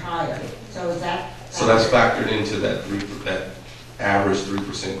much, much higher. So is that? So that's factored into that average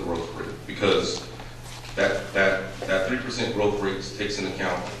 3% growth rate, because that 3% growth rate takes into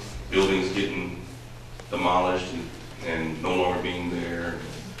account buildings getting demolished and no longer being there,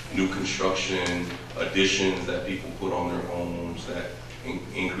 new construction, additions that people put on their homes that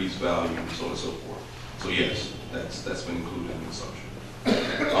increase value, and so on and so forth. So yes, that's been included in the assumption.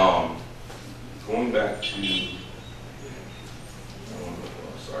 Going back to,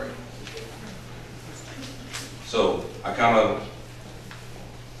 sorry. So I got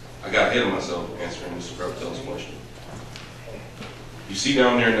ahead of myself answering Mr. Crabtell's question. You see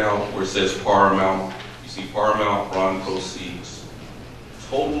down there now where it says par amount, you see par amount, bond proceeds,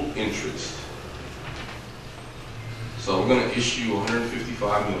 total interest. So we're going to issue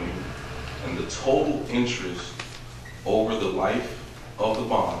 $155 million, and the total interest over the life of the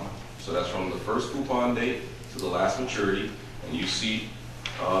bond, so that's from the first coupon date to the last maturity, and you see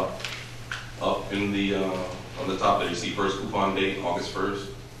up in the on the top there, you see first coupon date, August 1st,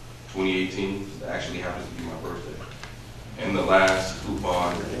 2018. That actually happens to be my birthday. And the last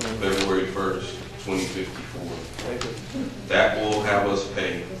coupon, February 1st, 2054. That will have us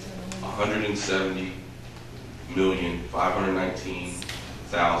pay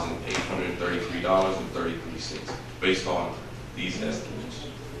 $170,519,833.33 based on these estimates.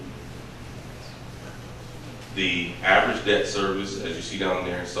 The average debt service, as you see down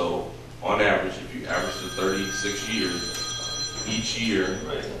there, so on average, if you average the 36 years, each year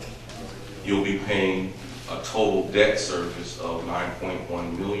you'll be paying a total debt service of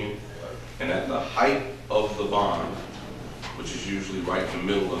 $9.1 million. And at the height of the bond, which is usually right in the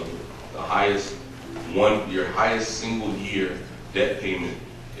middle of it, your highest single year debt payment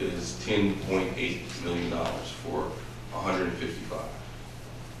is $10.8 million for 155.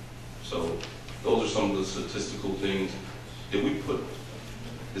 So those are some of the statistical things. Did we put,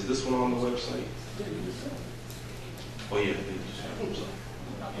 is this one on the website? Oh yeah,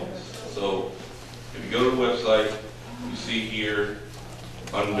 so if you go to the website, you see here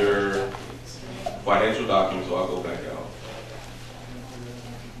under financial documents, so I'll go back out.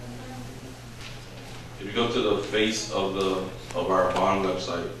 If you go to the face of our bond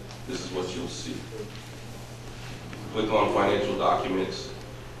website, this is what you'll see. Click on financial documents,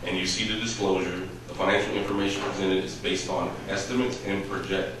 and you see the disclosure. The financial information presented is based on estimates and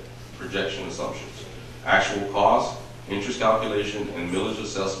projection assumptions. Actual cost, interest calculation, and millage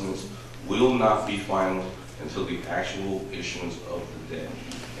assessments will not be final until the actual issuance of the debt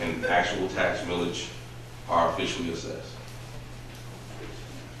and actual tax millage are officially assessed.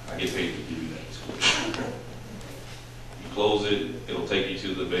 I get paid to give you that disclosure. You close it, it'll take you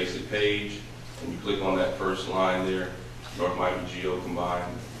to the basic page, and you click on that first line there, North Miami Geo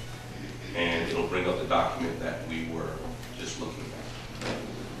combined, and it'll bring up the document that we were just looking at.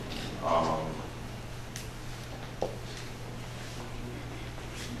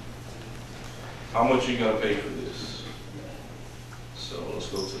 How much are you going to pay for this? So let's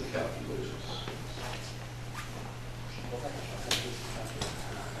go to the calculators.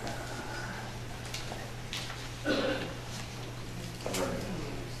 All right.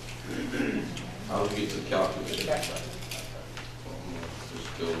 How do we get to the calculator? Just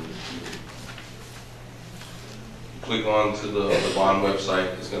go. You click on to the bond website.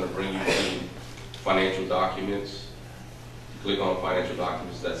 It's going to bring you to financial documents. Click on financial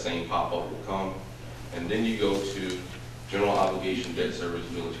documents, that same pop-up will come. And then you go to general obligation debt service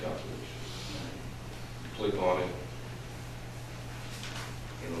millage calculation. Click on it,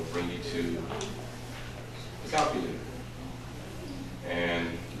 and it'll bring you to the calculator.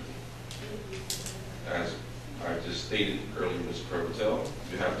 And as I just stated earlier, Mr. Kerpatel,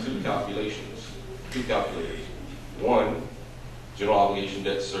 you have two calculators. One, general obligation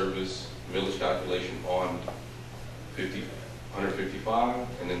debt service millage calculation on 155,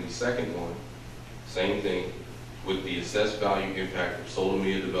 and then the second one, same thing, with the assessed value impact of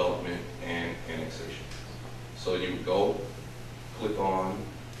Solomia development and annexation. So you would go, click on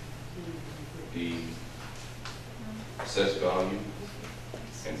the assessed value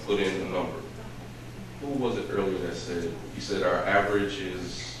and put in a number. Who was it earlier that said, you said our average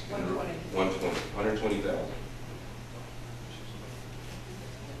is 120,000.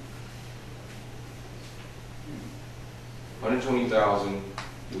 $120,000,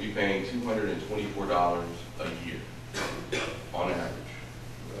 you'll be paying $224 a year on average.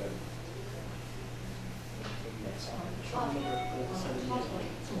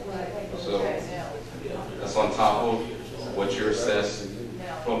 So that's on top of what you're assessed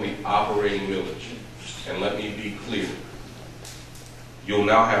from the operating millage. And let me be clear, you'll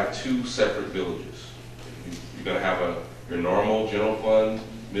now have two separate villages. You're going to have your normal general fund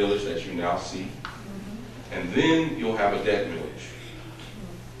millage that you now see, and then you'll have a debt millage.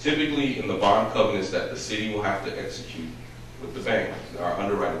 Typically, in the bond covenants that the city will have to execute with the bank, our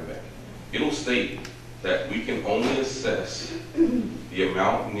underwriting bank, it'll state that we can only assess the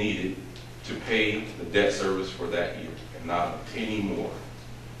amount needed to pay the debt service for that year, and not a penny more.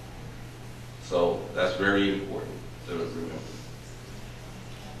 So that's very important to remember.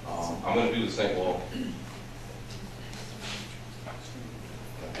 I'm going to do the same. Well, I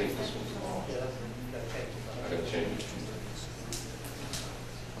think this one's wrong. I got to change it.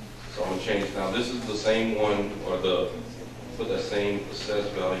 So I'm going to change. Now this is the same one, or put that same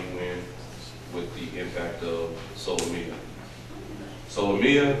assessed value in with the impact of Solomia.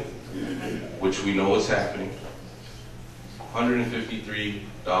 Solomia, which we know is happening,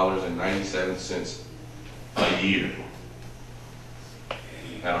 $153.97 a year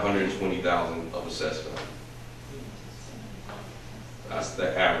at $120,000 of assessed value. That's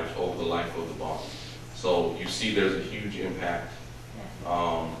the average over the life of the bond. So you see there's a huge impact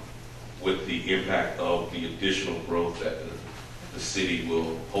with the impact of the additional growth that the city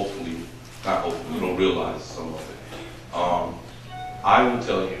will hopefully, not hopefully, we don't realize some of it. I will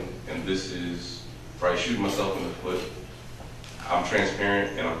tell you, and this is probably shooting myself in the foot, I'm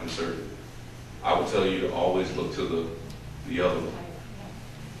transparent and I'm conservative. I will tell you to always look to the other one,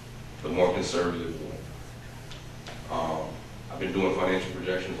 the more conservative one. I've been doing financial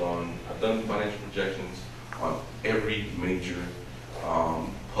projections I've done financial projections on every major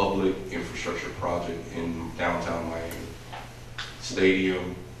public infrastructure project in downtown Miami.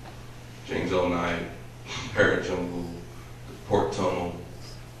 Stadium, James L. Knight, Parrot Jungle, the Port Tunnel,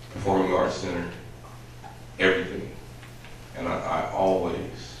 Performing Arts Center, everything. And I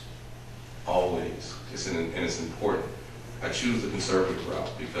always, and it's important, I choose the conservative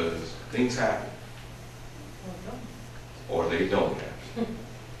route because things happen. Or they don't happen.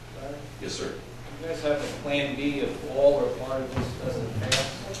 Yes, sir. You guys have a plan B if all or part of this doesn't pass?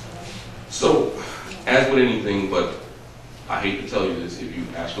 So, as with anything, but I hate to tell you this, if you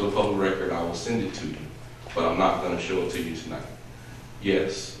ask for the public record, I will send it to you, but I'm not going to show it to you tonight.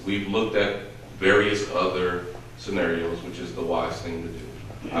 Yes, we've looked at various other scenarios, which is the wise thing to do.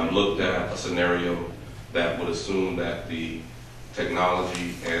 I've looked at a scenario that would assume that the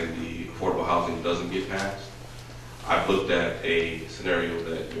technology and the affordable housing doesn't get passed. I've looked at a scenario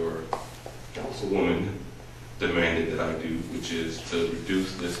that your councilwoman demanded that I do, which is to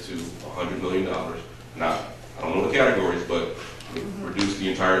reduce this to $100 million. Not, I don't know the categories, but reduce the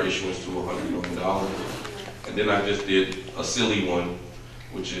entire issuance to $100 million. And then I just did a silly one,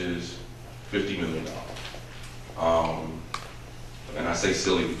 which is $50 million. And I say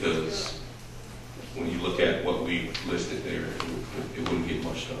silly because when you look at what we listed there, it wouldn't get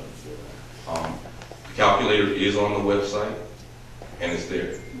much done. The calculator is on the website, and it's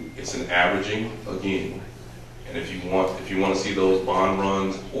there. It's an averaging again. And if you want to see those bond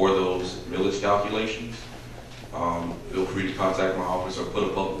runs or those millage calculations, feel free to contact my office or put a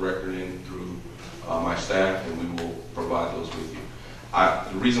public record in through my staff, and we will provide those with you.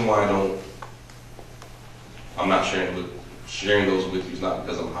 The reason why I'm not sharing those with you is not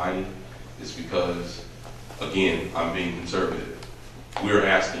because I'm hiding. It's because, again, I'm being conservative. We're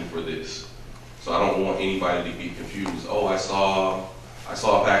asking for this. So I don't want anybody to be confused. Oh, I saw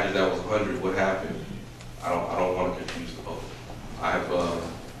a package that was 100. What happened? I don't want to confuse the public.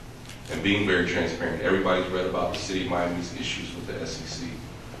 And being very transparent. Everybody's read about the city of Miami's issues with the SEC.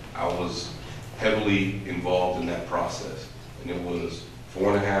 I was heavily involved in that process, and it was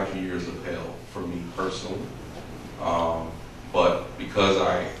 4.5 years of hell for me personally. But because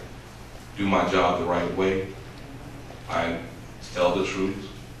I do my job the right way, I tell the truth.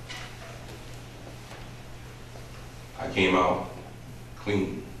 I came out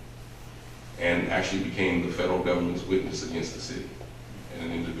clean and actually became the federal government's witness against the city and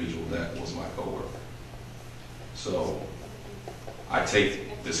an individual that was my coworker. So I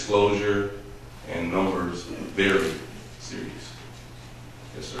take disclosure and numbers very serious.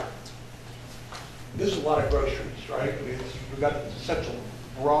 Yes, sir. This is a lot of groceries, right? I mean, we've got such a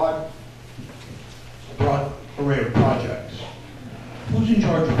broad array of projects. Who's in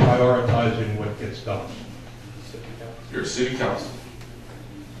charge of prioritizing what gets done? Your city council.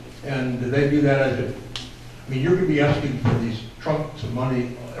 And do they do that as a, I mean, you're going to be asking for these chunks of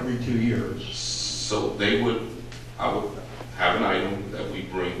money every 2 years. So I would have an item that we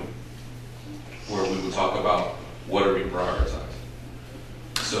bring where we would talk about what are we prioritizing.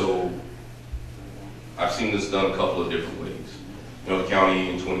 So I've seen this done a couple of different ways. You know, the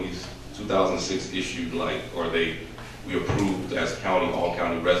county in 2006 issued we approved as county, all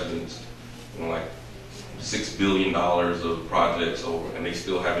county residents, you know, like $6 billion of projects over, and they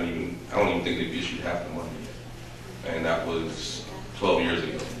still haven't even, I don't even think they've issued half the money yet. And that was 12 years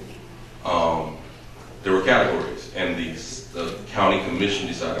ago. There were categories, and the county commission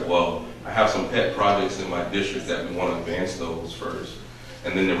decided, well, I have some pet projects in my district that we want to advance those first.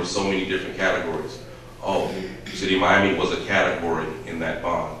 And then there were so many different categories. Oh, City of Miami was a category in that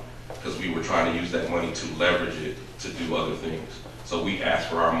bond because we were trying to use that money to leverage it to do other things. So we asked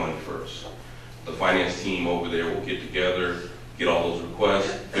for our money first. The finance team over there will get together, get all those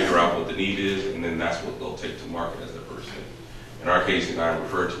requests, figure out what the need is, and then that's what they'll take to market as their first thing. In our case, and I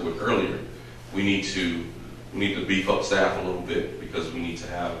referred to it earlier, we need to beef up staff a little bit because we need to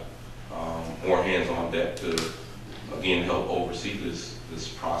have more hands on deck to, again, help oversee this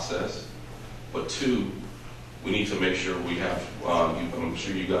process. But two, we need to make sure we have, I'm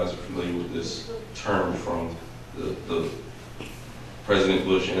sure you guys are familiar with this term from the President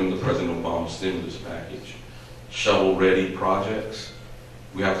Bush and the President Obama stimulus package. Shovel-ready projects.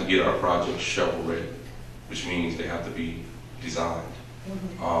 We have to get our projects shovel-ready, which means they have to be designed.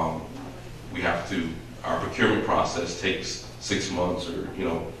 Our procurement process takes 6 months, or, you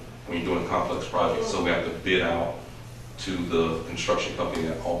know, when you're doing complex projects, so we have to bid out to the construction company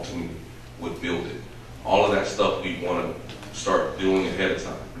that ultimately would build it. All of that stuff we want to start doing ahead of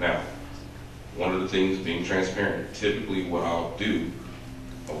time. Now, one of the things, being transparent, typically what I'll do,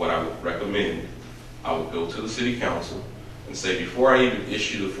 or what I would recommend, I would go to the city council and say, before I even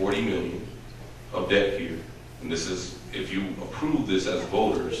issue the $40 million of debt here, and this is, if you approve this as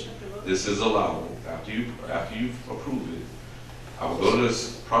voters, this is allowable. After you've approved it, I would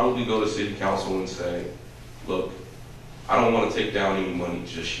probably go to city council and say, look, I don't want to take down any money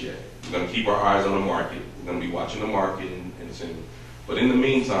just yet. We're going to keep our eyes on the market. We're going to be watching the market and seeing. But in the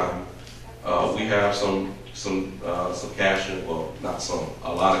meantime, we have some cash in, well, not some,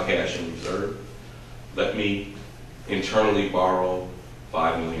 a lot of cash in reserve. Let me internally borrow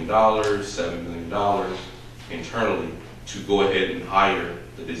 $5 million, $7 million internally to go ahead and hire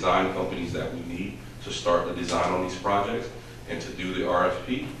the design companies that we need to start the design on these projects and to do the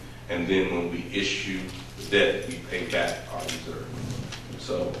RFP. And then when we issue the debt, we pay back our reserve.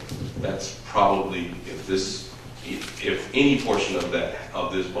 So that's probably, if any portion of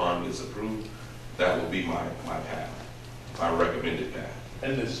this bond is approved, that will be my path, my recommended path.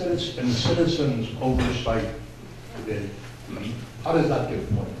 And the citizens oversight committee, how does that get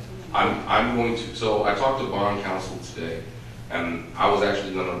appointed? I'm going to, so I talked to bond counsel today, and I was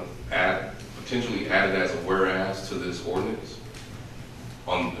actually going to potentially add it as a whereas to this ordinance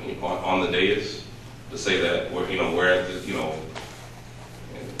on the dais to say that, whereas,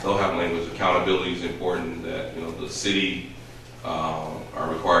 they'll have language, accountability is important, that, the city are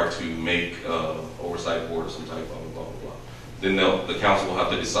required to make oversight board or some type of blah, blah, blah. Then the council will have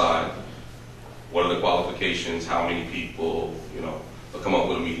to decide what are the qualifications, how many people, they'll come up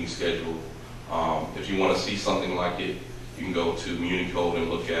with a meeting schedule. If you want to see something like it, you can go to MuniCode and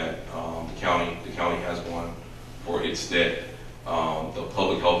look at the county. The county has one for its debt. The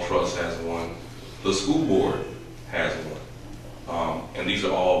Public Health Trust has one. The school board has one. And these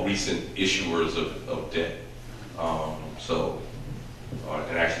are all recent issuers of debt. And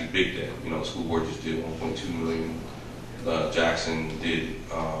actually big debt. The school board just did 1.2 million. Jackson did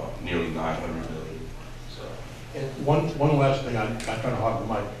nearly 900 million. So. And one last thing, I'm trying to hog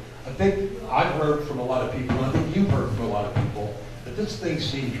the mic. I think I've heard from a lot of people, and I think you've heard from a lot of people, that this thing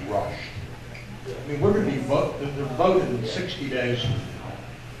seems rushed. I mean, we're going to be voted in 60 days from now.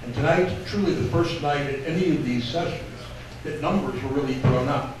 And tonight's truly the first night at any of these sessions that numbers were really thrown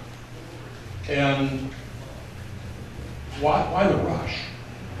up. And why the rush?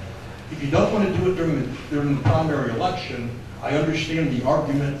 If you don't want to do it during the primary election, I understand the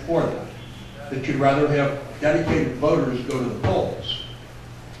argument for that you'd rather have dedicated voters go to the polls.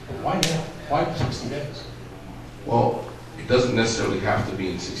 But why now? Why 60 days? Well, it doesn't necessarily have to be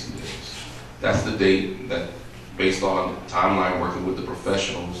in 60 days. That's the date that based on timeline working with the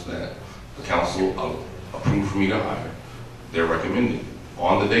professionals that the council approved for me to hire, they're recommending.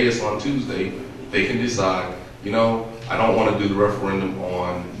 On the day it's on Tuesday, they can decide, you know, I don't want to do the referendum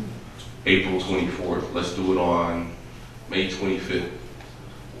on April 24th. Let's do it on May 25th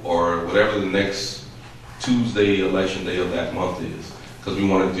or whatever the next Tuesday election day of that month is, because we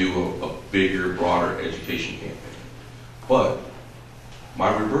want to do a bigger, broader education campaign. But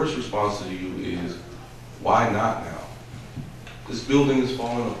my reverse response to you is, why not now? This building is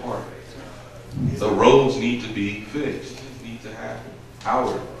falling apart. The roads need to be fixed. Things need to happen.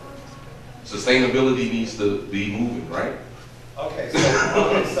 Howard, sustainability needs to be moving, right? Okay,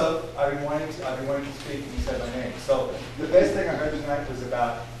 so I've been wanting to speak, and you said my name. So the best thing I heard tonight was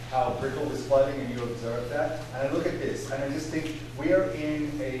about how Brickell was flooding, and you observed that. And I look at this, and I just think we are in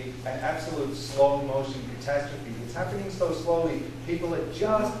an absolute slow motion catastrophe. It's happening so slowly, people are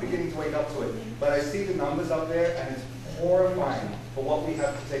just beginning to wake up to it. But I see the numbers up there, and it's horrifying for what we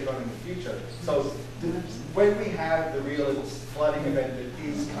have to take on in the future. So when we have the real flooding event that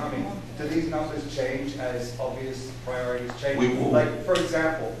is coming, do these numbers change as obvious priorities change? We will. Like, for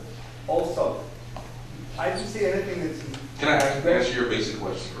example, also, I didn't see anything that's... Can I answer your basic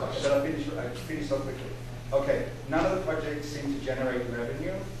question first? I'll finish so quickly. Okay, none of the projects seem to generate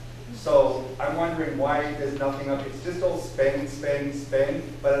revenue. So I'm wondering why there's nothing up. It's just all spend, spend, spend,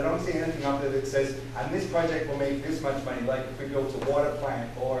 but I don't see anything up there that says, and this project will make this much money, like if we built a water plant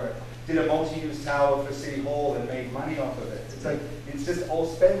or did a multi-use tower for City Hall and made money off of it. It's like, it's just all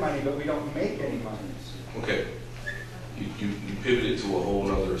spend money, but we don't make any money. Okay, you pivoted to a whole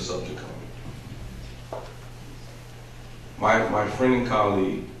other subject. My friend and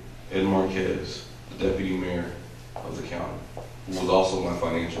colleague, Ed Marquez, the deputy mayor of the county, who was also my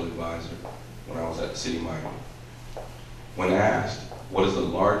financial advisor when I was at the city of Miami, when asked what is the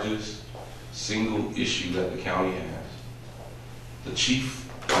largest single issue that the county has, the chief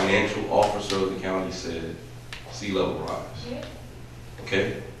financial officer of the county said, sea level rise.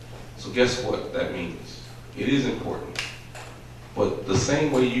 Okay? So guess what that means? It is important. But the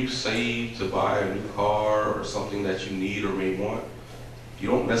same way you save to buy a new car or something that you need or may want, you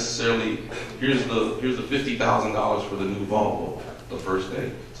don't necessarily, here's the $50,000 for the new Volvo the first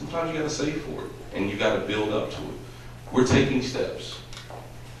day. Sometimes you gotta save for it and you gotta build up to it. We're taking steps,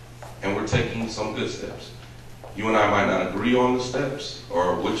 and we're taking some good steps. You and I might not agree on the steps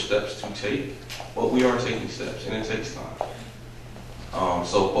or which steps to take, but we are taking steps, and it takes time.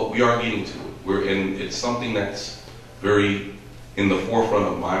 But we are getting to it. It's something that's very in the forefront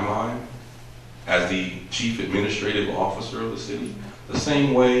of my mind as the chief administrative officer of the city, the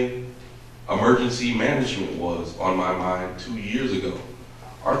same way emergency management was on my mind 2 years ago.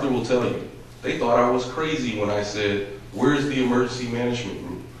 Arthur will tell you, they thought I was crazy when I said, where's the emergency management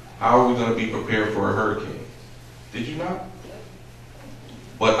group? How are we going to be prepared for a hurricane? Did you not?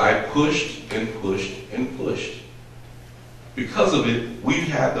 But I pushed and pushed and pushed. Because of it, we've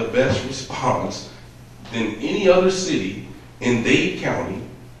had the best response than any other city in Dade County,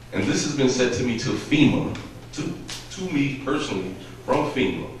 and this has been said to me to FEMA, to me personally from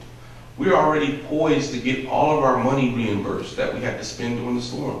FEMA. We're already poised to get all of our money reimbursed that we had to spend during the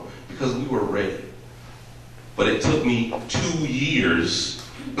storm because we were ready. But it took me 2 years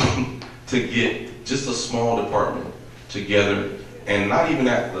to get just a small department together, and not even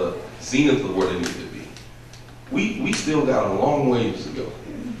at the zenith of where they need to be. We still got a long ways to go.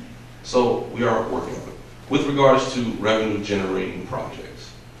 So we are working on it. With regards to revenue generating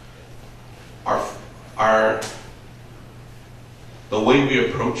projects, the way we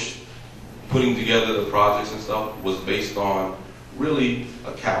approached putting together the projects and stuff was based on really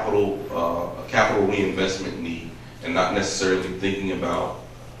a capital reinvestment need, and not necessarily thinking about,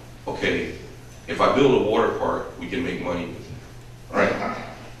 okay, if I build a water park, we can make money with it, right?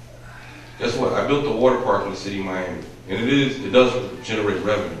 Guess what? I built the water park in the city of Miami, and it does generate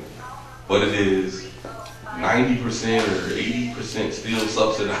revenue, but it is 90% or 80% still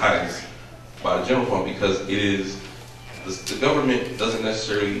subsidized by the general fund because it is, the government doesn't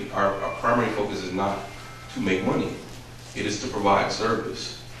necessarily, our primary focus is not to make money. It is to provide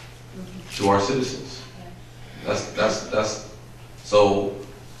service to our citizens. So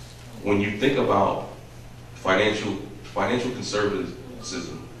when you think about financial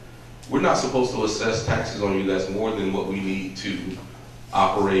conservatism, we're not supposed to assess taxes on you that's more than what we need to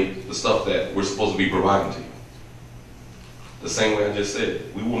operate the stuff that we're supposed to be providing to you. The same way I just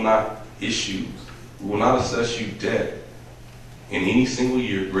said, we will not assess you debt in any single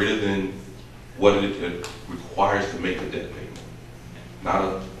year greater than what it requires to make the debt payment. Not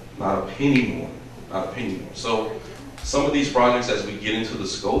a penny more, not a penny more. So some of these projects, as we get into the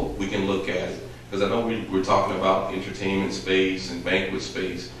scope, we can look at because I know we're talking about entertainment space and banquet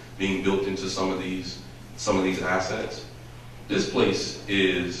space being built into some of these assets. This place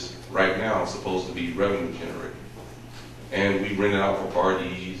is right now supposed to be revenue generating, and we rent it out for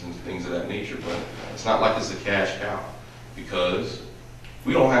parties and things of that nature. But it's not like it's a cash cow, because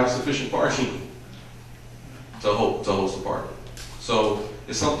we don't have sufficient parking to host a party. So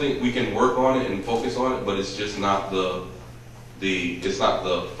it's something we can work on it and focus on it, but it's just not it's not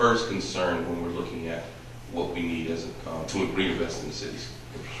the first concern when we're looking at what we need as to reinvest in the city's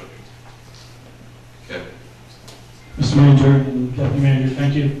infrastructure. Okay. Mr. Manager and Deputy Manager,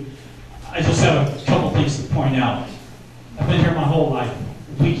 thank you. I just have a couple things to point out. I've been here my whole life.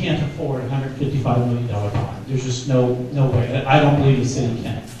 We can't afford a $155 million bond. There's just no way. I don't believe the city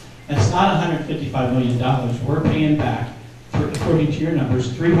can. And it's not $155 million. We're paying back, according to your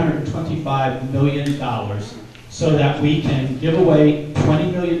numbers, $325 million so that we can give away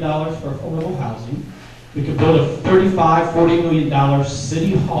 $20 million for affordable housing. We could build a $35, $40 million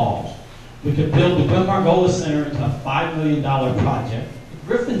city hall. We could build the Gwen Margolis Center into a $5 million project, the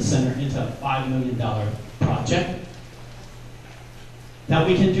Griffin Center into a $5 million project. Now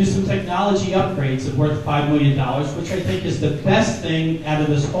we can do some technology upgrades of worth $5 million, which I think is the best thing out of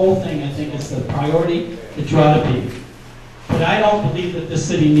this whole thing. I think it's the priority that you ought to be. But I don't believe that this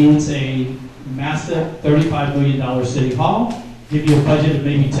city needs a massive $35 million city hall, give you a budget of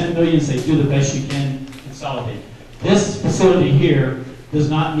maybe $10 million, say do the best you can, consolidate. This facility here does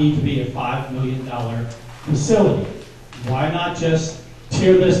not need to be a $5 million facility. Why not just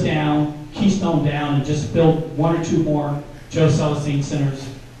tear this down, Keystone down, and just build one or two more Joe Celestine centers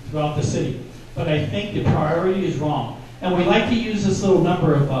throughout the city? But I think the priority is wrong. And we like to use this little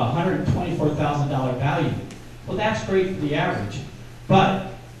number of $124,000 value. Well, that's great for the average.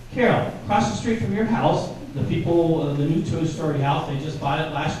 But, Carol, across the street from your house, the people, the new two-story house, they just bought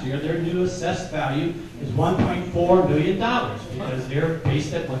it last year, their new assessed value is $1.4 million because they're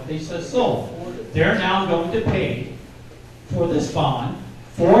based at what they said sold. They're now going to pay for this bond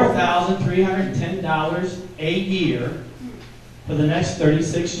 $4,310 a year for the next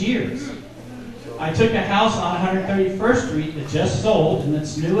 36 years. I took a house on 131st Street that just sold, and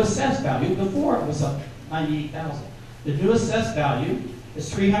its new assessed value, before it was up $98,000. The new assessed value is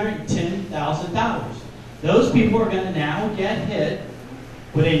 $310,000. Those people are going to now get hit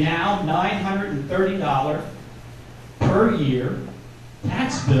with a now $930 per year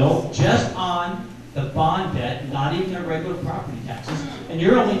tax bill just on the bond debt, not even their regular property taxes. And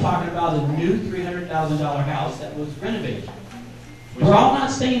you're only talking about a new $300,000 house that was renovated. We're all not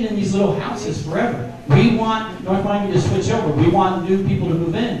staying in these little houses forever. We want North Miami to switch over. We want new people to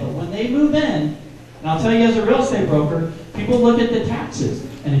move in. But when they move in, and I'll tell you as a real estate broker, people look at the taxes.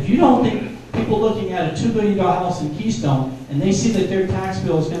 And if you don't think people looking at a $2 billion house in Keystone and they see that their tax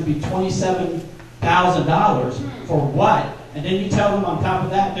bill is going to be $27,000 for what? And then you tell them on top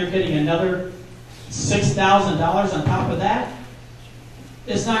of that they're getting another $6,000 on top of that,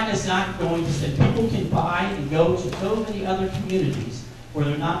 it's not going to stay. People can buy and go to so many other communities where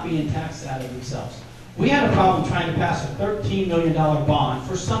they're not being taxed out of themselves. We had a problem trying to pass a $13 million bond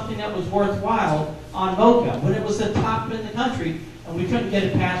for something that was worthwhile on MoCA when it was the top in the country, and we couldn't get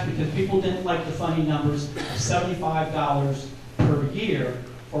it passed because people didn't like the funny numbers of $75 per year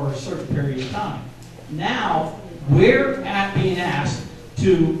for a certain period of time. Now, we're being asked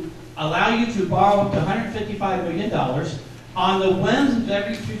to allow you to borrow up to $155 million on the whims of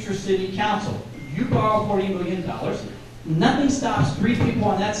every future city council. You borrow $40 million. Nothing stops three people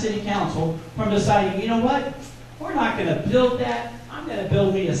on that city council from deciding, you know what, we're not going to build that. I'm going to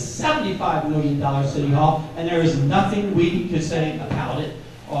build me a $75 million city hall, and there is nothing we could say about it,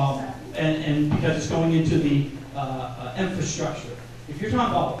 and because it's going into the infrastructure. If you're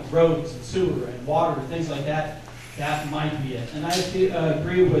talking about roads and sewer and water and things like that, that might be it. And I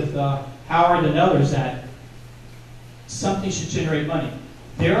agree with Howard and others that something should generate money.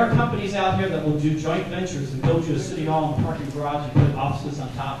 There are companies out here that will do joint ventures and build you a city hall and parking garage and put offices on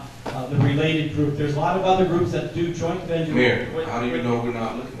top. The related group. There's a lot of other groups that do joint ventures. Mayor, how do you know we're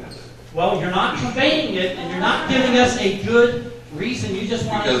not looking at that? Well, you're not conveying it, and you're not giving us a good reason. You just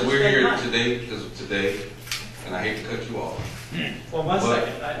want because us to we're here money. today, and I hate to cut you off. Well, one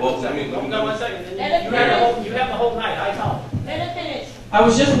second. One second. You have the whole night. I don't. Let it finish. I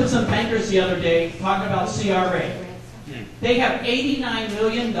was just with some bankers the other day talking about CRA. They have $89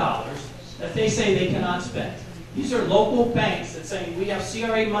 million that they say they cannot spend. These are local banks that say we have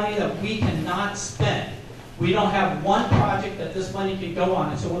CRA money that we cannot spend. We don't have one project that this money can go on.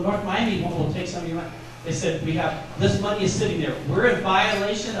 And so when North Miami will take some of your money, they said we have this money is sitting there. We're in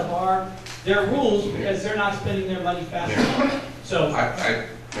violation of their rules because they're not spending their money fast enough. So I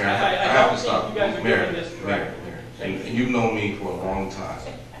Mayor, I I have don't to stop. think you guys are Mayor, doing this Mayor, correctly. Mayor. Thank And you've known me for a long time.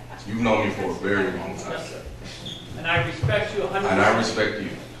 You've known me for a very long time. Yes, sir. And I respect you 100%. And I respect you.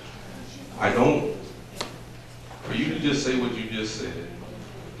 I don't, for you to just say what you just said,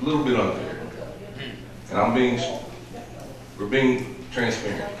 a little bit unfair. And we're being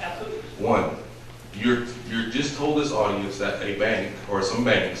transparent. One, you're just told this audience that a bank or some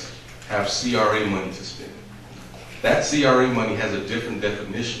banks have CRA money to spend. That CRA money has a different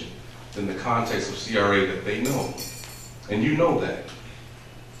definition than the context of CRA that they know. And you know that.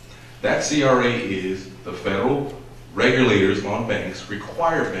 That CRA is the federal regulators on banks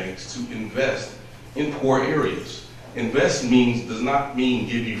require banks to invest in poor areas. Invest does not mean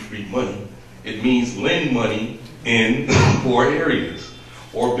give you free money. It means lend money in poor areas,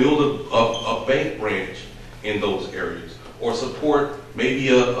 or build a bank branch in those areas, or support maybe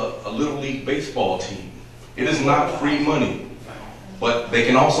a little league baseball team. It is not free money, but they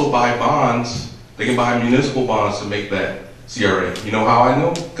can also buy bonds. They can buy municipal bonds to make that CRA. You know how I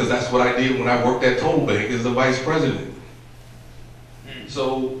know? Because that's what I did when I worked at Total Bank as the vice president.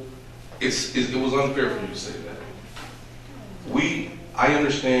 So it was unfair for you to say that. I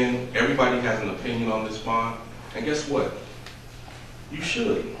understand everybody has an opinion on this bond, and guess what? You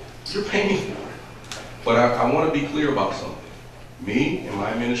should. You're paying for it. But I want to be clear about something. Me and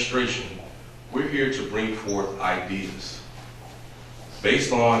my administration, we're here to bring forth ideas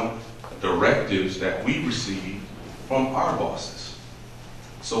based on directives that we receive from our bosses.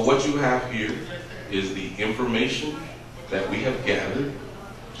 So what you have here is the information that we have gathered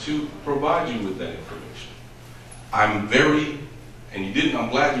to provide you with that information. I'm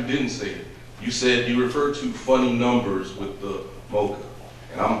glad you didn't say it. You said you referred to funny numbers with the MOCA.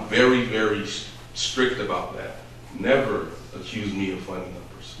 And I'm very, very strict about that. Never accuse me of funny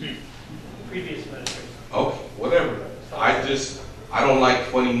numbers. Previous administration. Okay, whatever. I don't like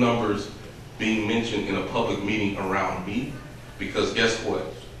funny numbers being mentioned in a public meeting around me, because guess what?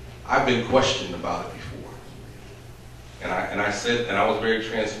 I've been questioned about it before. And I was very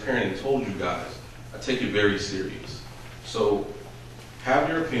transparent and told you guys, I take it very serious. So have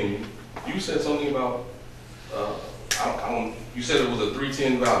your opinion. You said something about, you said it was a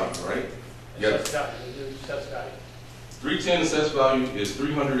 310 value, right? Yes. Assessed value. 310 assessed value is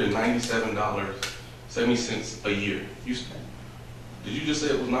 $397.70 a year. Did you just say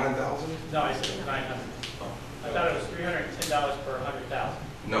it was 9,000? No, I said it was 900. I thought it was $310 per 100,000.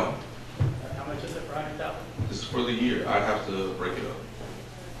 No. How much is it for 100,000? This is for the year. I'd have to break it up.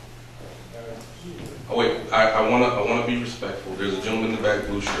 Oh wait, I wanna be respectful. There's a gentleman in the back,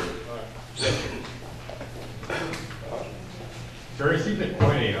 blue shirt. Sir, you seem to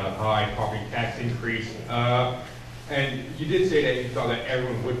point a high property tax increase, and you did say that you thought that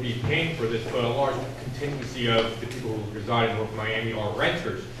everyone would be paying for this, but a large contingency of the people who reside in North Miami are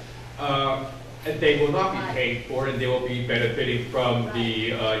renters. And they will not be paying for it, and they will be benefiting from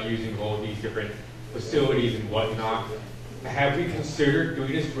the using all these different facilities and whatnot. Have we considered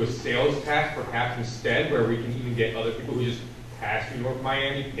doing this through a sales tax, perhaps instead, where we can even get other people who just pass through North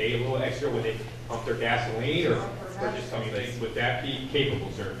Miami, pay a little extra when they pump their gasoline, or just something? Would that be capable,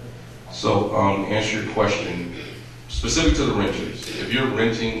 sir? So, answer your question, specific to the renters. If you're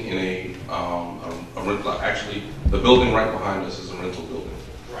renting in a rental, actually, the building right behind us is a rental building.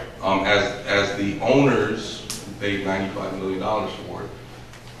 Right. As the owners who paid $95 million for it,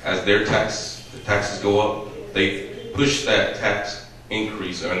 as their taxes go up, they push that tax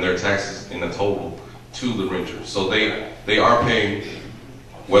increase and their taxes in a total to the renters. So they are paying,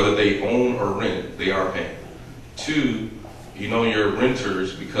 whether they own or rent, they are paying. Two, your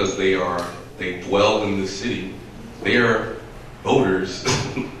renters, because they dwell in this city, they are voters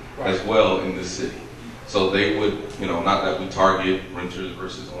as well in this city. So they would, not that we target renters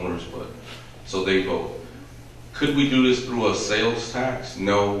versus owners, but so they vote. Could we do this through a sales tax?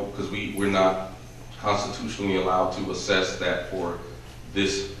 No, because we're not constitutionally allowed to assess that for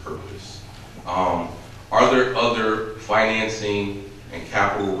this purpose. Are there other financing and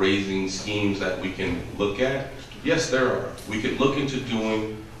capital raising schemes that we can look at? Yes, there are. We could look into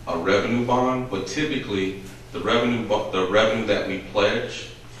doing a revenue bond, but typically the revenue that we pledge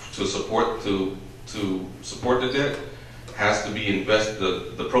to support the debt has to be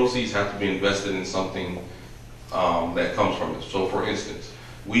invested. The proceeds have to be invested in something that comes from it. So, for instance,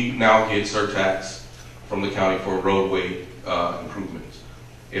 we now get surtax from the county for roadway improvements.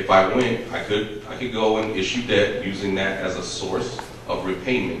 If I went, I could go and issue debt using that as a source of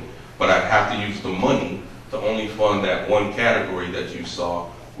repayment, but I'd have to use the money to only fund that one category that you saw,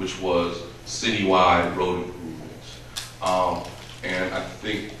 which was citywide road improvements. And I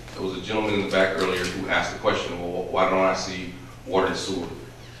think there was a gentleman in the back earlier who asked the question, well, why don't I see water and sewer?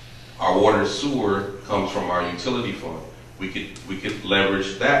 our water and sewer comes from our utility fund. We could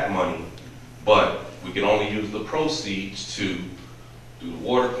leverage that money, but we can only use the proceeds to do the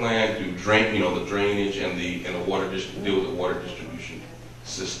water plant, do the drainage and the water deal with the water distribution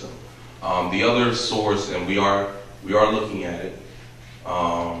system. The other source, and we are looking at it,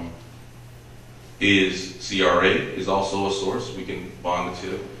 is CRA is also a source. We can bond the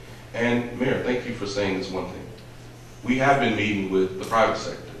tip. And Mayor, thank you for saying this one thing. We have been meeting with the private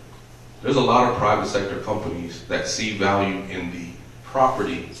sector. There's a lot of private sector companies that see value in the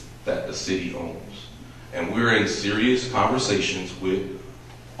property that the city owns. And we're in serious conversations with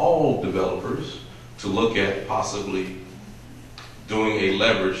all developers to look at possibly doing a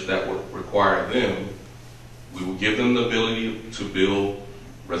leverage that would require them. We will give them the ability to build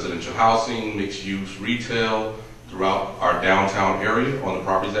residential housing, mixed use retail throughout our downtown area on the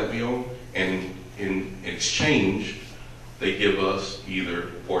properties that we own. And in exchange, they give us either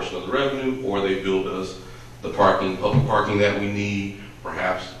a portion of the revenue or they build us the public parking that we need,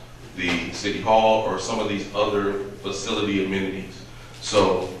 perhaps the city hall or some of these other facility amenities.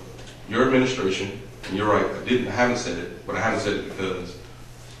 So your administration, and you're right, I haven't said it, but I haven't said it because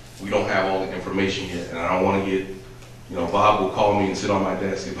we don't have all the information yet, and I don't want to get, Bob will call me and sit on my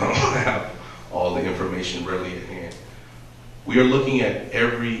desk if I don't have all the information readily at hand. We are looking at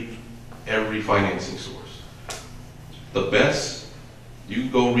every financing source. The best, you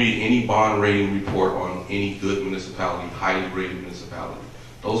go read any bond rating report on any good municipality, highly rated municipality.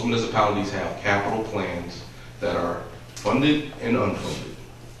 Those municipalities have capital plans that are funded and unfunded.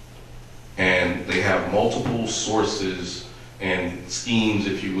 And they have multiple sources and schemes,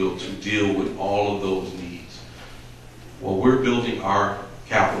 if you will, to deal with all of those needs. Well, we're building our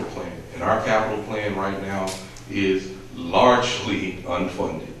capital plan, and our capital plan right now is largely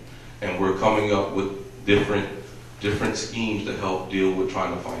unfunded. And we're coming up with different schemes to help deal with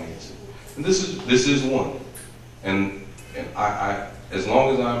trying to finance it. And this is one. And I as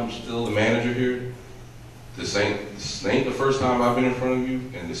long as I'm still the manager here, this ain't the first time I've been in front of you,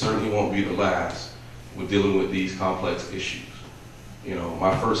 and it certainly won't be the last with dealing with these complex issues.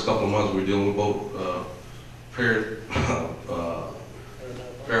 My first couple of months we were dealing with both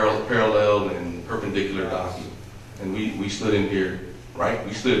parallel and perpendicular docking. And we stood in here, right?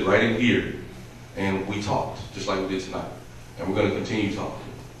 We stood right in here and we talked, just like we did tonight. And we're going to continue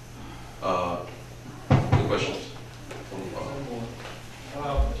talking. Any questions?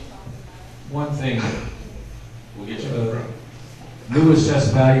 One thing. We'll get you new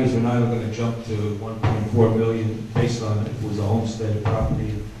assessed values are not going to jump to 1.4 million based on if it was a homesteaded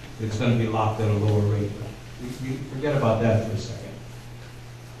property. It's going to be locked at a lower rate. You forget about that for a second.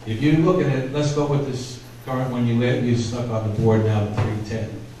 If you look at it, let's go with this current one you stuck on the board now, the 310.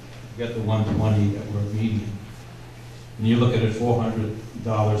 Get the 120 that we're median. And you look at it,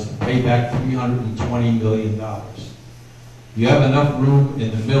 $400 and pay back $320 million. You have enough room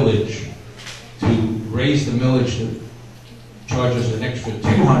in the millage to raise the millage to charge us an extra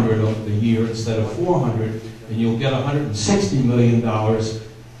 $200 over the year instead of $400, and you'll get $160 million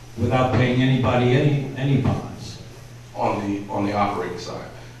without paying anybody any bonds. On the operating side.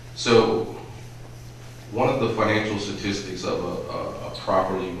 So one of the financial statistics of a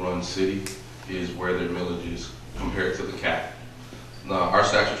properly run city is where their millage is compared to the cap. Now, our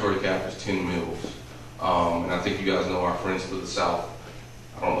statutory cap is 10 mills. And I think you guys know our friends to the south.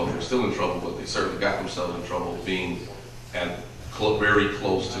 I don't know if they're still in trouble, but they certainly got themselves in trouble being at very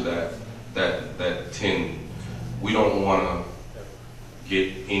close to that 10. We don't want to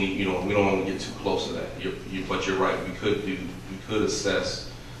get any, we don't want to get too close to that. But you're right. We could assess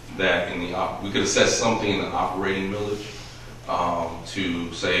that we could assess something in the operating millage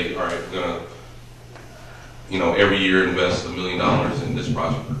to say, all right, we're gonna, every year invest $1 million in this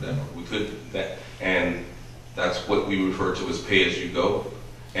project or that. We could that, and that's what we refer to as pay as you go.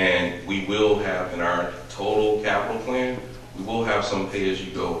 And we will have in our total capital plan, we will have some pay as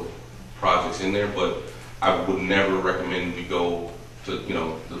you go projects in there, but I would never recommend we go to,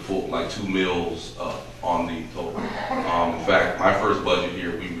 the full, like 2 mills on the total. In fact, my first budget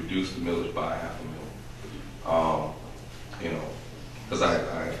here, we reduced the millage by $500,000. Because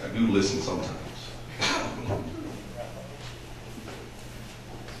I do listen sometimes.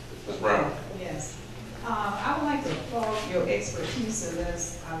 Ms. Brown. Yes. I would like to applaud your expertise in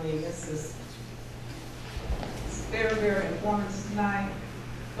this. I mean, this is very, very informative tonight.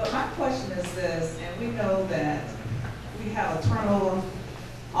 But my question is this, and we know that we have a turnover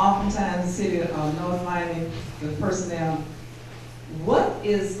oftentimes in the city of North Miami, the personnel. What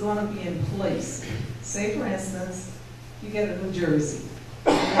is going to be in place? Say, for instance, you get a New Jersey,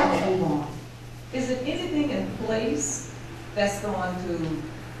 you're going to move on. Is there anything in place that's going to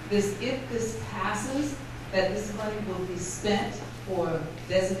if this passes, that this money will be spent for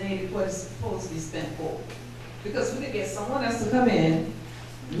designated what it's supposed to be spent for. Because we could get someone else to come in,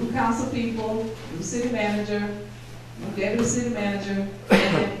 new council people, new city manager, new deputy city manager,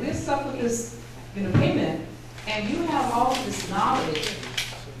 and then we're stuck with this, payment, and you have all this knowledge,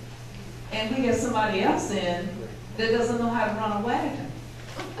 and we get somebody else in that doesn't know how to run a wagon.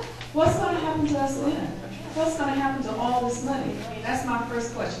 What's going to happen to us then? What's going to happen to all this money? I mean, that's my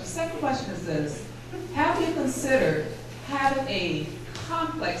first question. The second question is this: have you considered having a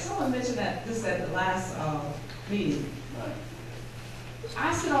complex? Someone mentioned this at the last meeting.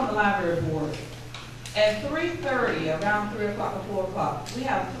 I sit on the library board. At 3:30, around 3 o'clock or 4 o'clock, we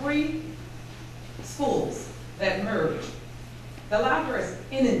have 3 schools that merge. The library is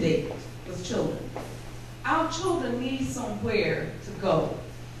inundated with children. Our children need somewhere to go.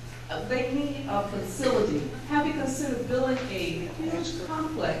 They need a facility. Have you considered building a huge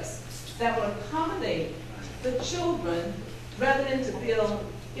complex that would accommodate the children rather than to build,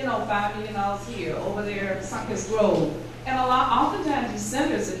 $5 million here, over there at Sunkus Grove? And oftentimes these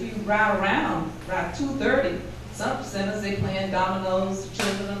centers, if you ride around 2:30, some centers, they playing dominoes, the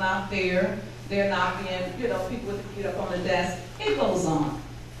children are not there, they're knocking, people with get up on the desk, it goes on.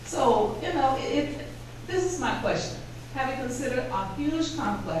 So, this is my question. Have you considered a huge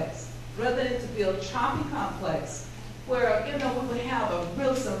complex rather than to build a choppy complex where, we would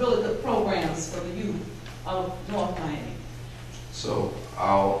have some really good programs for the youth of North Miami? So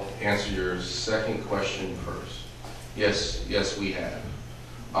I'll answer your second question first. Yes, we have.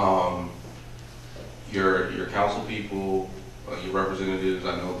 Your council people, your representatives,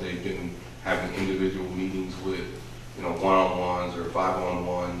 I know they've been having individual meetings with, one-on-ones or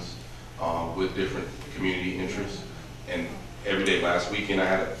 5-on-ones with different community interests. And every day last weekend, I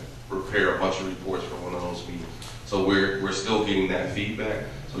had to prepare a bunch of reports for one of those meetings. So we're still getting that feedback.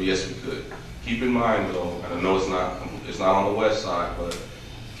 So yes, we could. Keep in mind though, and I know it's not on the west side, but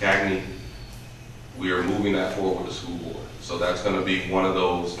Cagney, we are moving that forward with the school board. So that's going to be one of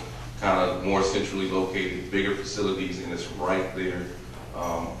those kind of more centrally located, bigger facilities, and it's right there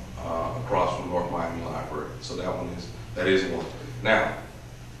across from North Miami Library. So that is one. Now,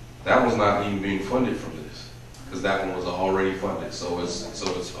 that was not even being funded from this, because that one was already funded. So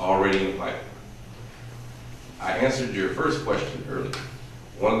it's already in the pipeline. I answered your first question earlier.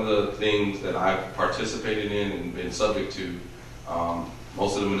 One of the things that I've participated in and been subject to,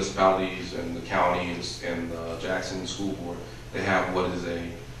 most of the municipalities and the county and the Jackson School Board, they have what is a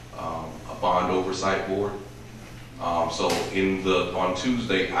bond oversight board. So on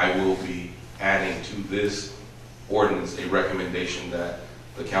Tuesday, I will be adding to this ordinance a recommendation that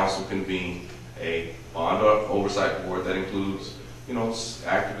the council convene a bond oversight board that includes,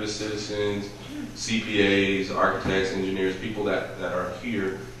 activist citizens, CPAs, architects, engineers, people that are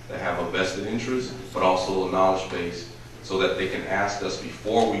here that have a vested interest, but also a knowledge base, so that they can ask us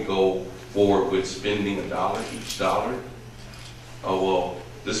before we go forward with spending each dollar. Oh, well,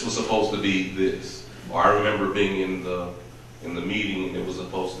 this was supposed to be this. Or I remember being in the meeting and it was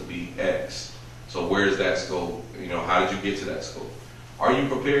supposed to be X. So where's that scope? How did you get to that scope? Are you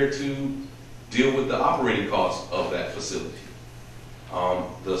prepared to deal with the operating costs of that facility?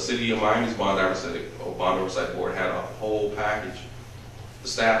 The City of Miami's Bond Oversight Board had a whole package. The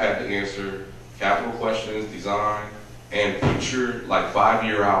staff had to answer capital questions, design, and future, like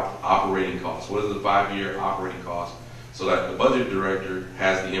 5-year operating costs. What is the 5-year operating cost? So that the budget director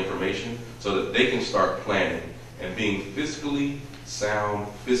has the information so that they can start planning and being fiscally sound,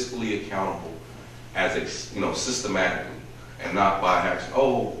 fiscally accountable as systematically, and not by action.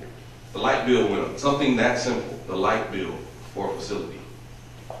 Oh, the light bill went up. Something that simple, the light bill for a facility.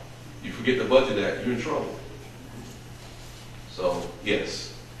 You forget the budget act, you're in trouble. So,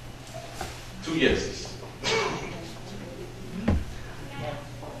 yes. 2 yeses.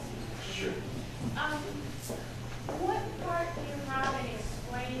 Sure. What part do you have in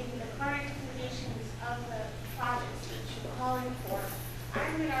explaining the current conditions of the projects that you're calling for?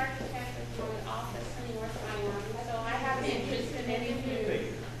 I'm an architect with my office in North Miami, so I have an interest in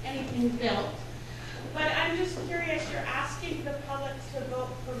anything built. But I'm just curious, you're asking the public to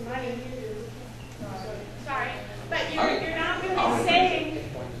vote for money. Sorry, but you're not really saying,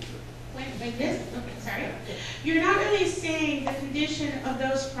 like this? Okay, sorry. You're not really saying the condition of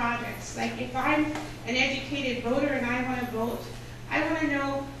those projects. Like if I'm an educated voter and I want to vote, I want to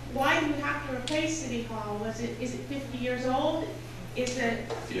know why do you have to replace City Hall? Is it 50 years old? Is it,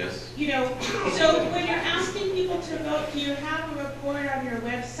 yes. So when you're asking people to vote, do you have a report on your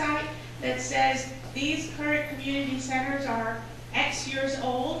website that says these current community centers are X years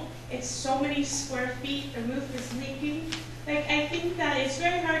old, it's so many square feet, the roof is leaking? Like, I think that it's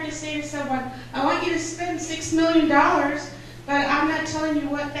very hard to say to someone, I want you to spend $6 million, but I'm not telling you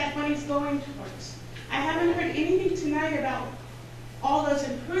what that money's going towards. I haven't heard anything tonight about all those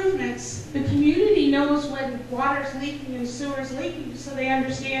improvements. The community knows when water's leaking and sewer's leaking, so they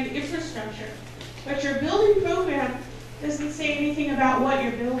understand infrastructure. But your building program doesn't say anything about what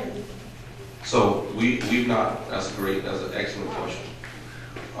you're building. So we've not, that's great, that's an excellent question.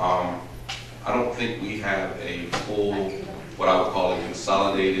 I don't think we have a full, what I would call a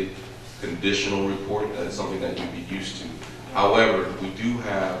consolidated conditional report. That's something that you'd be used to. However, we do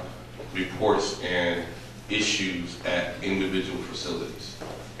have reports and issues at individual facilities.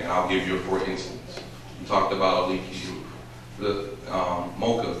 And I'll give you, for instance, you talked about a leaky roof. The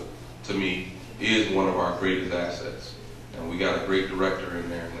Mocha, to me, is one of our greatest assets. And we got a great director in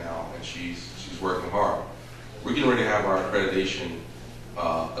there now, and she's working hard. We're getting ready to have our accreditation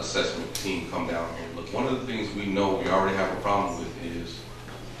assessment team come down here. Look, one of the things we know we already have a problem with is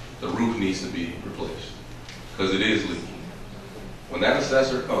the roof needs to be replaced because it is leaking. When that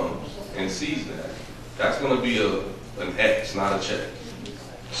assessor comes and sees that, that's going to be an X, not a check.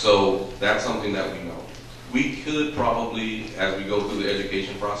 So that's something that we know. We could probably, as we go through the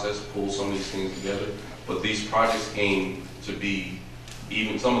education process, pull some of these things together, but these projects aim to be,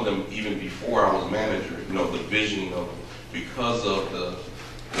 even some of them even before I was manager, you know, the visioning of them, because of the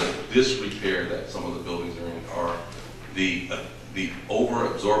disrepair that some of the buildings are in, are the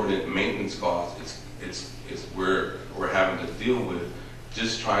over-absorbent maintenance costs. It's we're having to deal with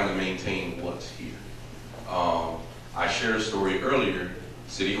just trying to maintain what's here. I shared a story earlier,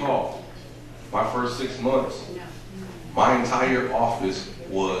 City Hall. My first 6 months, my entire office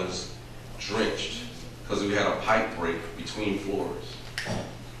was drenched because we had a pipe break between floors.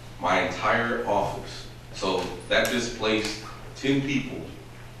 My entire office. So that displaced 10 people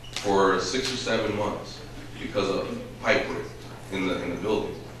for 6 or 7 months because of pipe break in the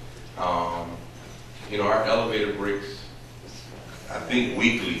building. You know, our elevator breaks, I think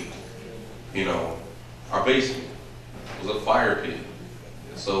weekly. You know, our basement was a fire pit.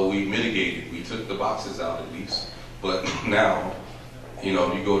 So we mitigated. We took the boxes out at least. But now, you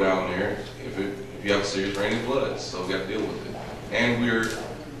know, you go down there, if you have a serious rain and floods, so we got to deal with it. And we're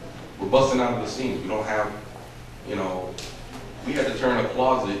busting out of the seams. We don't have, you know, we had to turn a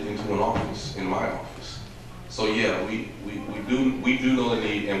closet into an office in my office. So yeah, we do know the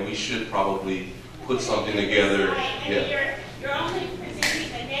need, and we should probably put something together. Right, and you're only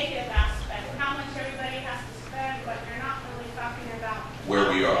presenting the negative aspect, how much everybody has to spend, but you're not really talking about where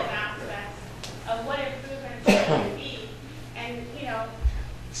we are. Aspects of what improvements are going to be, and you know.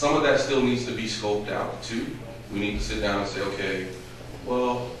 Some of that still needs to be scoped out too. We need to sit down and say, okay,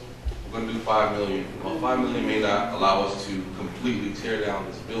 well, we're going to do $5 million. Well, $5 million may not allow us to completely tear down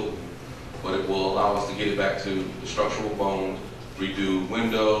this building, but it will allow us to get it back to the structural bones, redo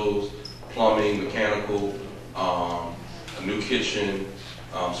windows, plumbing, mechanical, a new kitchen,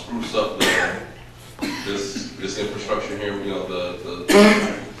 spruce up this infrastructure here. You know,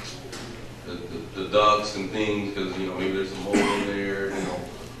 the ducts and things, because you know maybe there's some mold in there. You know,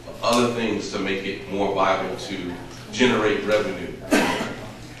 other things to make it more viable to generate revenue.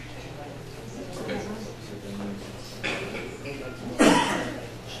 Okay.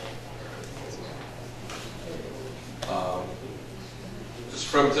 Just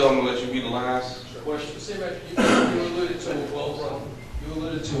Fred, tell me, let you be the last question. You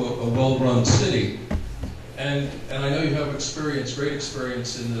alluded to a well-run city, and I know you have experience, great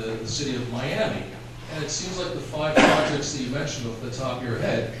experience in the city of Miami. And it seems like the 5 projects that you mentioned off the top of your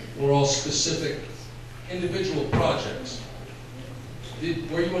head were all specific individual projects.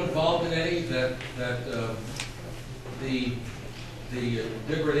 Were you involved in any that the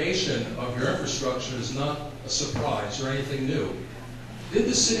degradation of your infrastructure is not a surprise or anything new? Did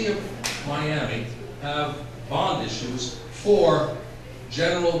the city of Miami have bond issues for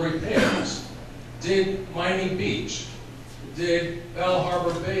general repairs? Did Miami Beach? Did Bell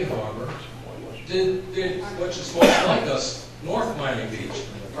Harbor, Bay Harbor? Did which is most like us, North Miami Beach?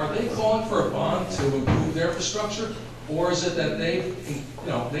 Are they calling for a bond to improve their infrastructure? Or is it that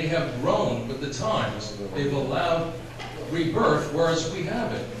they have grown with the times? They've allowed rebirth, whereas we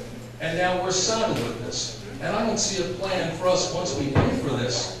haven't. And now we're saddled with this. And I don't see a plan for us, once we pay for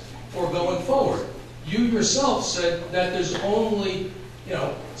this, for going forward. You yourself said that there's only,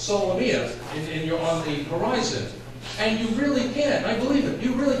 Solomia on the horizon. And you really can't, I believe it,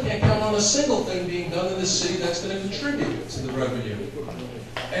 you really can't count on a single thing being done in this city that's going to contribute to the revenue.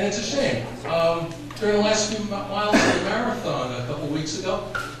 And it's a shame. During the last few miles of the marathon a couple weeks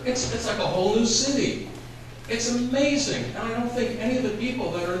ago, it's like a whole new city. It's amazing. And I don't think any of the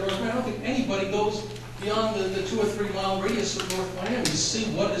people that are in North Miami, I don't think anybody goes beyond the 2 or 3 mile radius of North Miami to see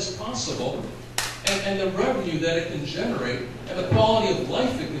what is possible and the revenue that it can generate and the quality of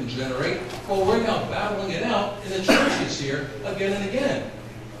life it can generate while we're now battling it out in the trenches here again and again.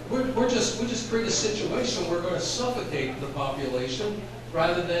 We're just create a situation where we're going to suffocate the population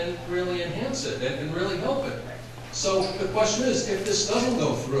rather than really enhance it and really help it. So the question is, if this doesn't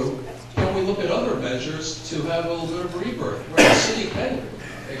go through, can we look at other measures to have a little bit of rebirth where the city can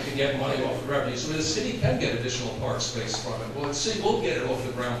get money off the revenue, so the city can get additional park space from it? Well, the city will get it off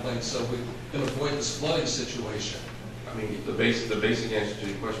the ground plane so we can avoid this flooding situation. I mean, the basic answer to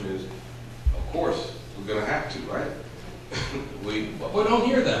your question is, of course, we're going to have to, right? We don't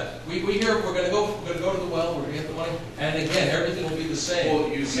hear that. We hear we're going to go to the well, we're going to get the money, and again, everything will be the same. Well,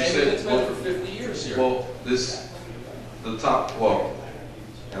 you same said it's been for 50 years here. Well,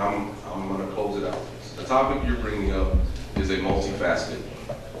 and I'm going to close it out. The topic you're bringing up is a multifaceted.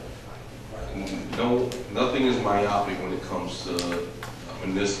 No, nothing is myopic when it comes to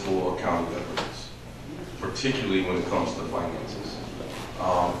municipal or county governments, particularly when it comes to finances.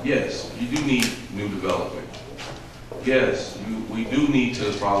 Yes, you do need new development. Yes, we do need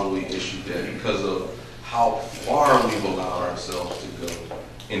to probably issue debt because of how far we've allowed ourselves to go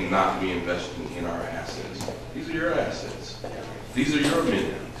in not reinvesting in our assets. These are your assets. These are your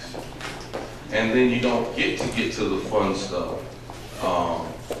amenities. And then you don't get to the fun stuff.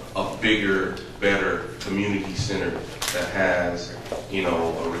 A bigger, better community center that has,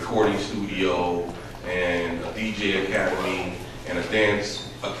 a recording studio and a DJ academy and a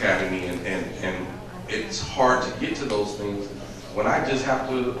dance academy, and it's hard to get to those things when I just have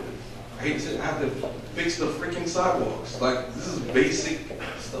to, I have to fix the freaking sidewalks. Like, this is basic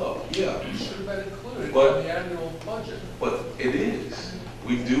stuff. Yeah. It should have been included in the annual budget. But it is.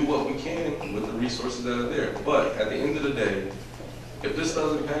 We do what we can with the resources that are there. But at the end of the day, if this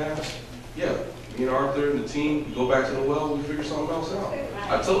doesn't pass, yeah, me and Arthur and the team, we go back to the well, we figure something else out.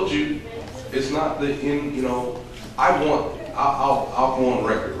 I told you, it's not the end, I'll go on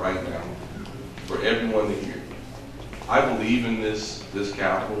record right now for everyone to hear. I believe in this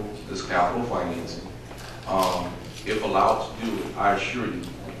capital financing. If allowed to do it, I assure you,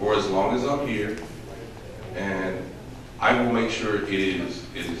 for as long as I'm here, and I will make sure it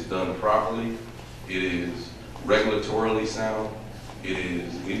is done properly, it is regulatorily sound, it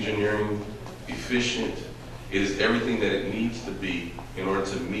is engineering efficient, it is everything that it needs to be in order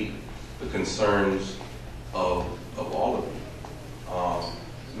to meet the concerns of all of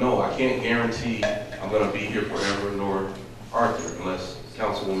you. No, I can't guarantee I'm going to be here forever, nor Arthur, unless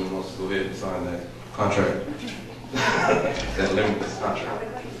Councilwoman wants to go ahead and sign that contract, that limitless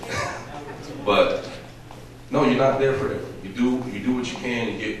contract. But no, you're not there forever. You do what you can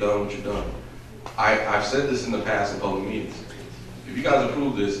and get done what you're done. I've said this in the past in public meetings. If you guys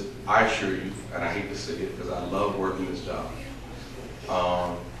approve this, I assure you, and I hate to say it because I love working this job,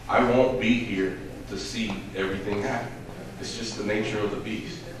 I won't be here to see everything happen. It's just the nature of the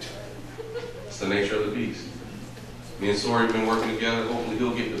beast. It's the nature of the beast. Me and Sori have been working together. Hopefully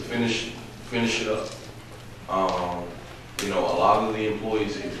he'll get to finish it up. A lot of the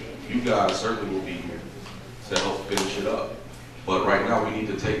employees here, you guys certainly will be here to help finish it up. But right now we need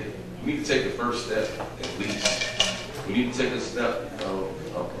to take the first step at least. We need to take a step,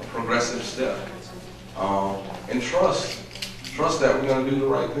 a progressive step, and trust that we're going to do the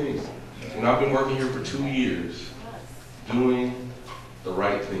right thing. I've been working here for 2 years, doing the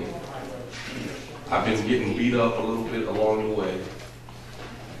right thing. I've been getting beat up a little bit along the way,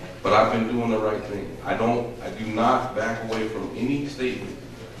 but I've been doing the right thing. I do not back away from any statement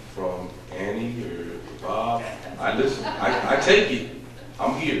from Annie or Bob. I listen. I take it.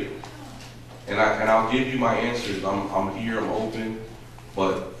 I'm here. And I'll give you my answers. I'm here, I'm open,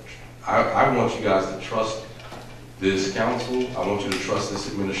 but I want you guys to trust this council. I want you to trust this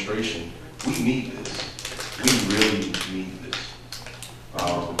administration. We need this. We really need this.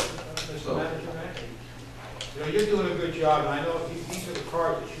 Mr. Manager, you're doing a good job, and I know these are the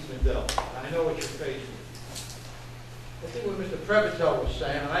cards that you've been dealt. And I know what you're facing. I think what Mr. Prebitel was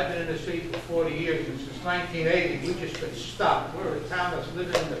saying, and I've been in this seat for 40 years, and since 1980, we've just been stuck. We're a town that's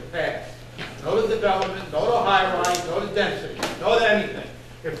living in the past. No to development, no to high-rise, no to density, no to anything.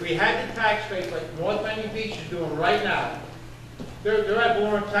 If we had the tax base like North Miami Beach is doing right now, their ad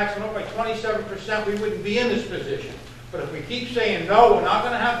valorem tax went up by 27%, we wouldn't be in this position. But if we keep saying, no, we're not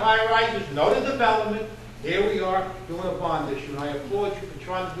going to have high-rises, no to development, here we are doing a bond issue. And I applaud you for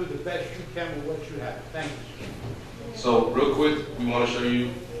trying to do the best you can with what you have. Thank you. So, real quick, we want to show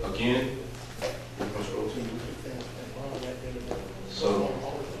you again. So,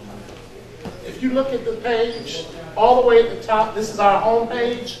 if you look at the page, all the way at the top, this is our home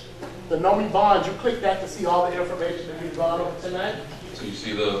page. the NOMI bond, you click that to see all the information that we've gone over tonight? So you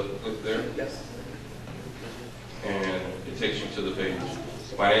see the click there? Yes. And it takes you to the page.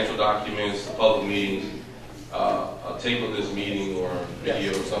 Financial documents, public meetings, a tape of this meeting or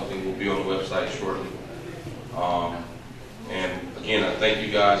video or something will be on the website shortly. And again, I thank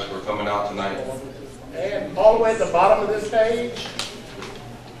you guys for coming out tonight. And all the way at the bottom of this page,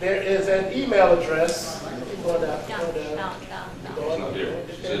 there is an email address. Keep going down, go down. It's not there.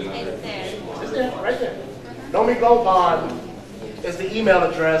 It's not there. It's there, right there. NOMI Go Bond is the email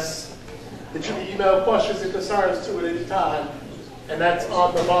address that you can email questions and concerns to at any time, and that's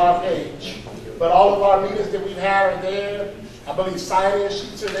on the bond page. But all of our meetings that we've had are there. I believe sign-in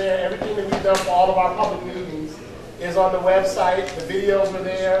sheets are there. Everything that we've done for all of our public meetings is on the website. The videos are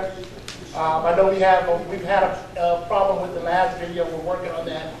there. I know we've had a problem with the last video. We're working on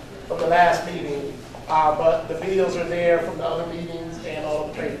that from the last meeting. But the videos are there from the other meetings and all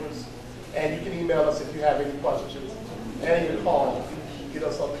of the papers. And you can email us if you have any questions. And you can call. Get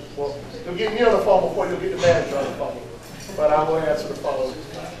us something. Well, you'll get me on the phone before you'll get the manager on the phone. But I will answer the phone.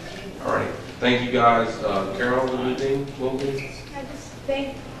 All right. Thank you guys. Carol, anything? I just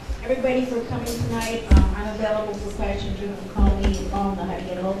thank everybody for coming tonight. I'm available for questions. You can call me. You all know how to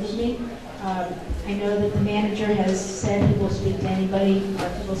get a hold of me. I know that the manager has said he will speak to anybody, or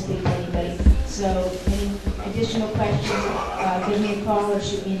he will speak to anybody. So any additional questions, give me a call or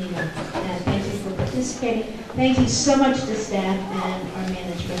shoot me an email. And thank you for participating. Thank you so much to staff and our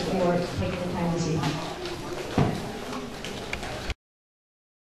management for taking the time this evening.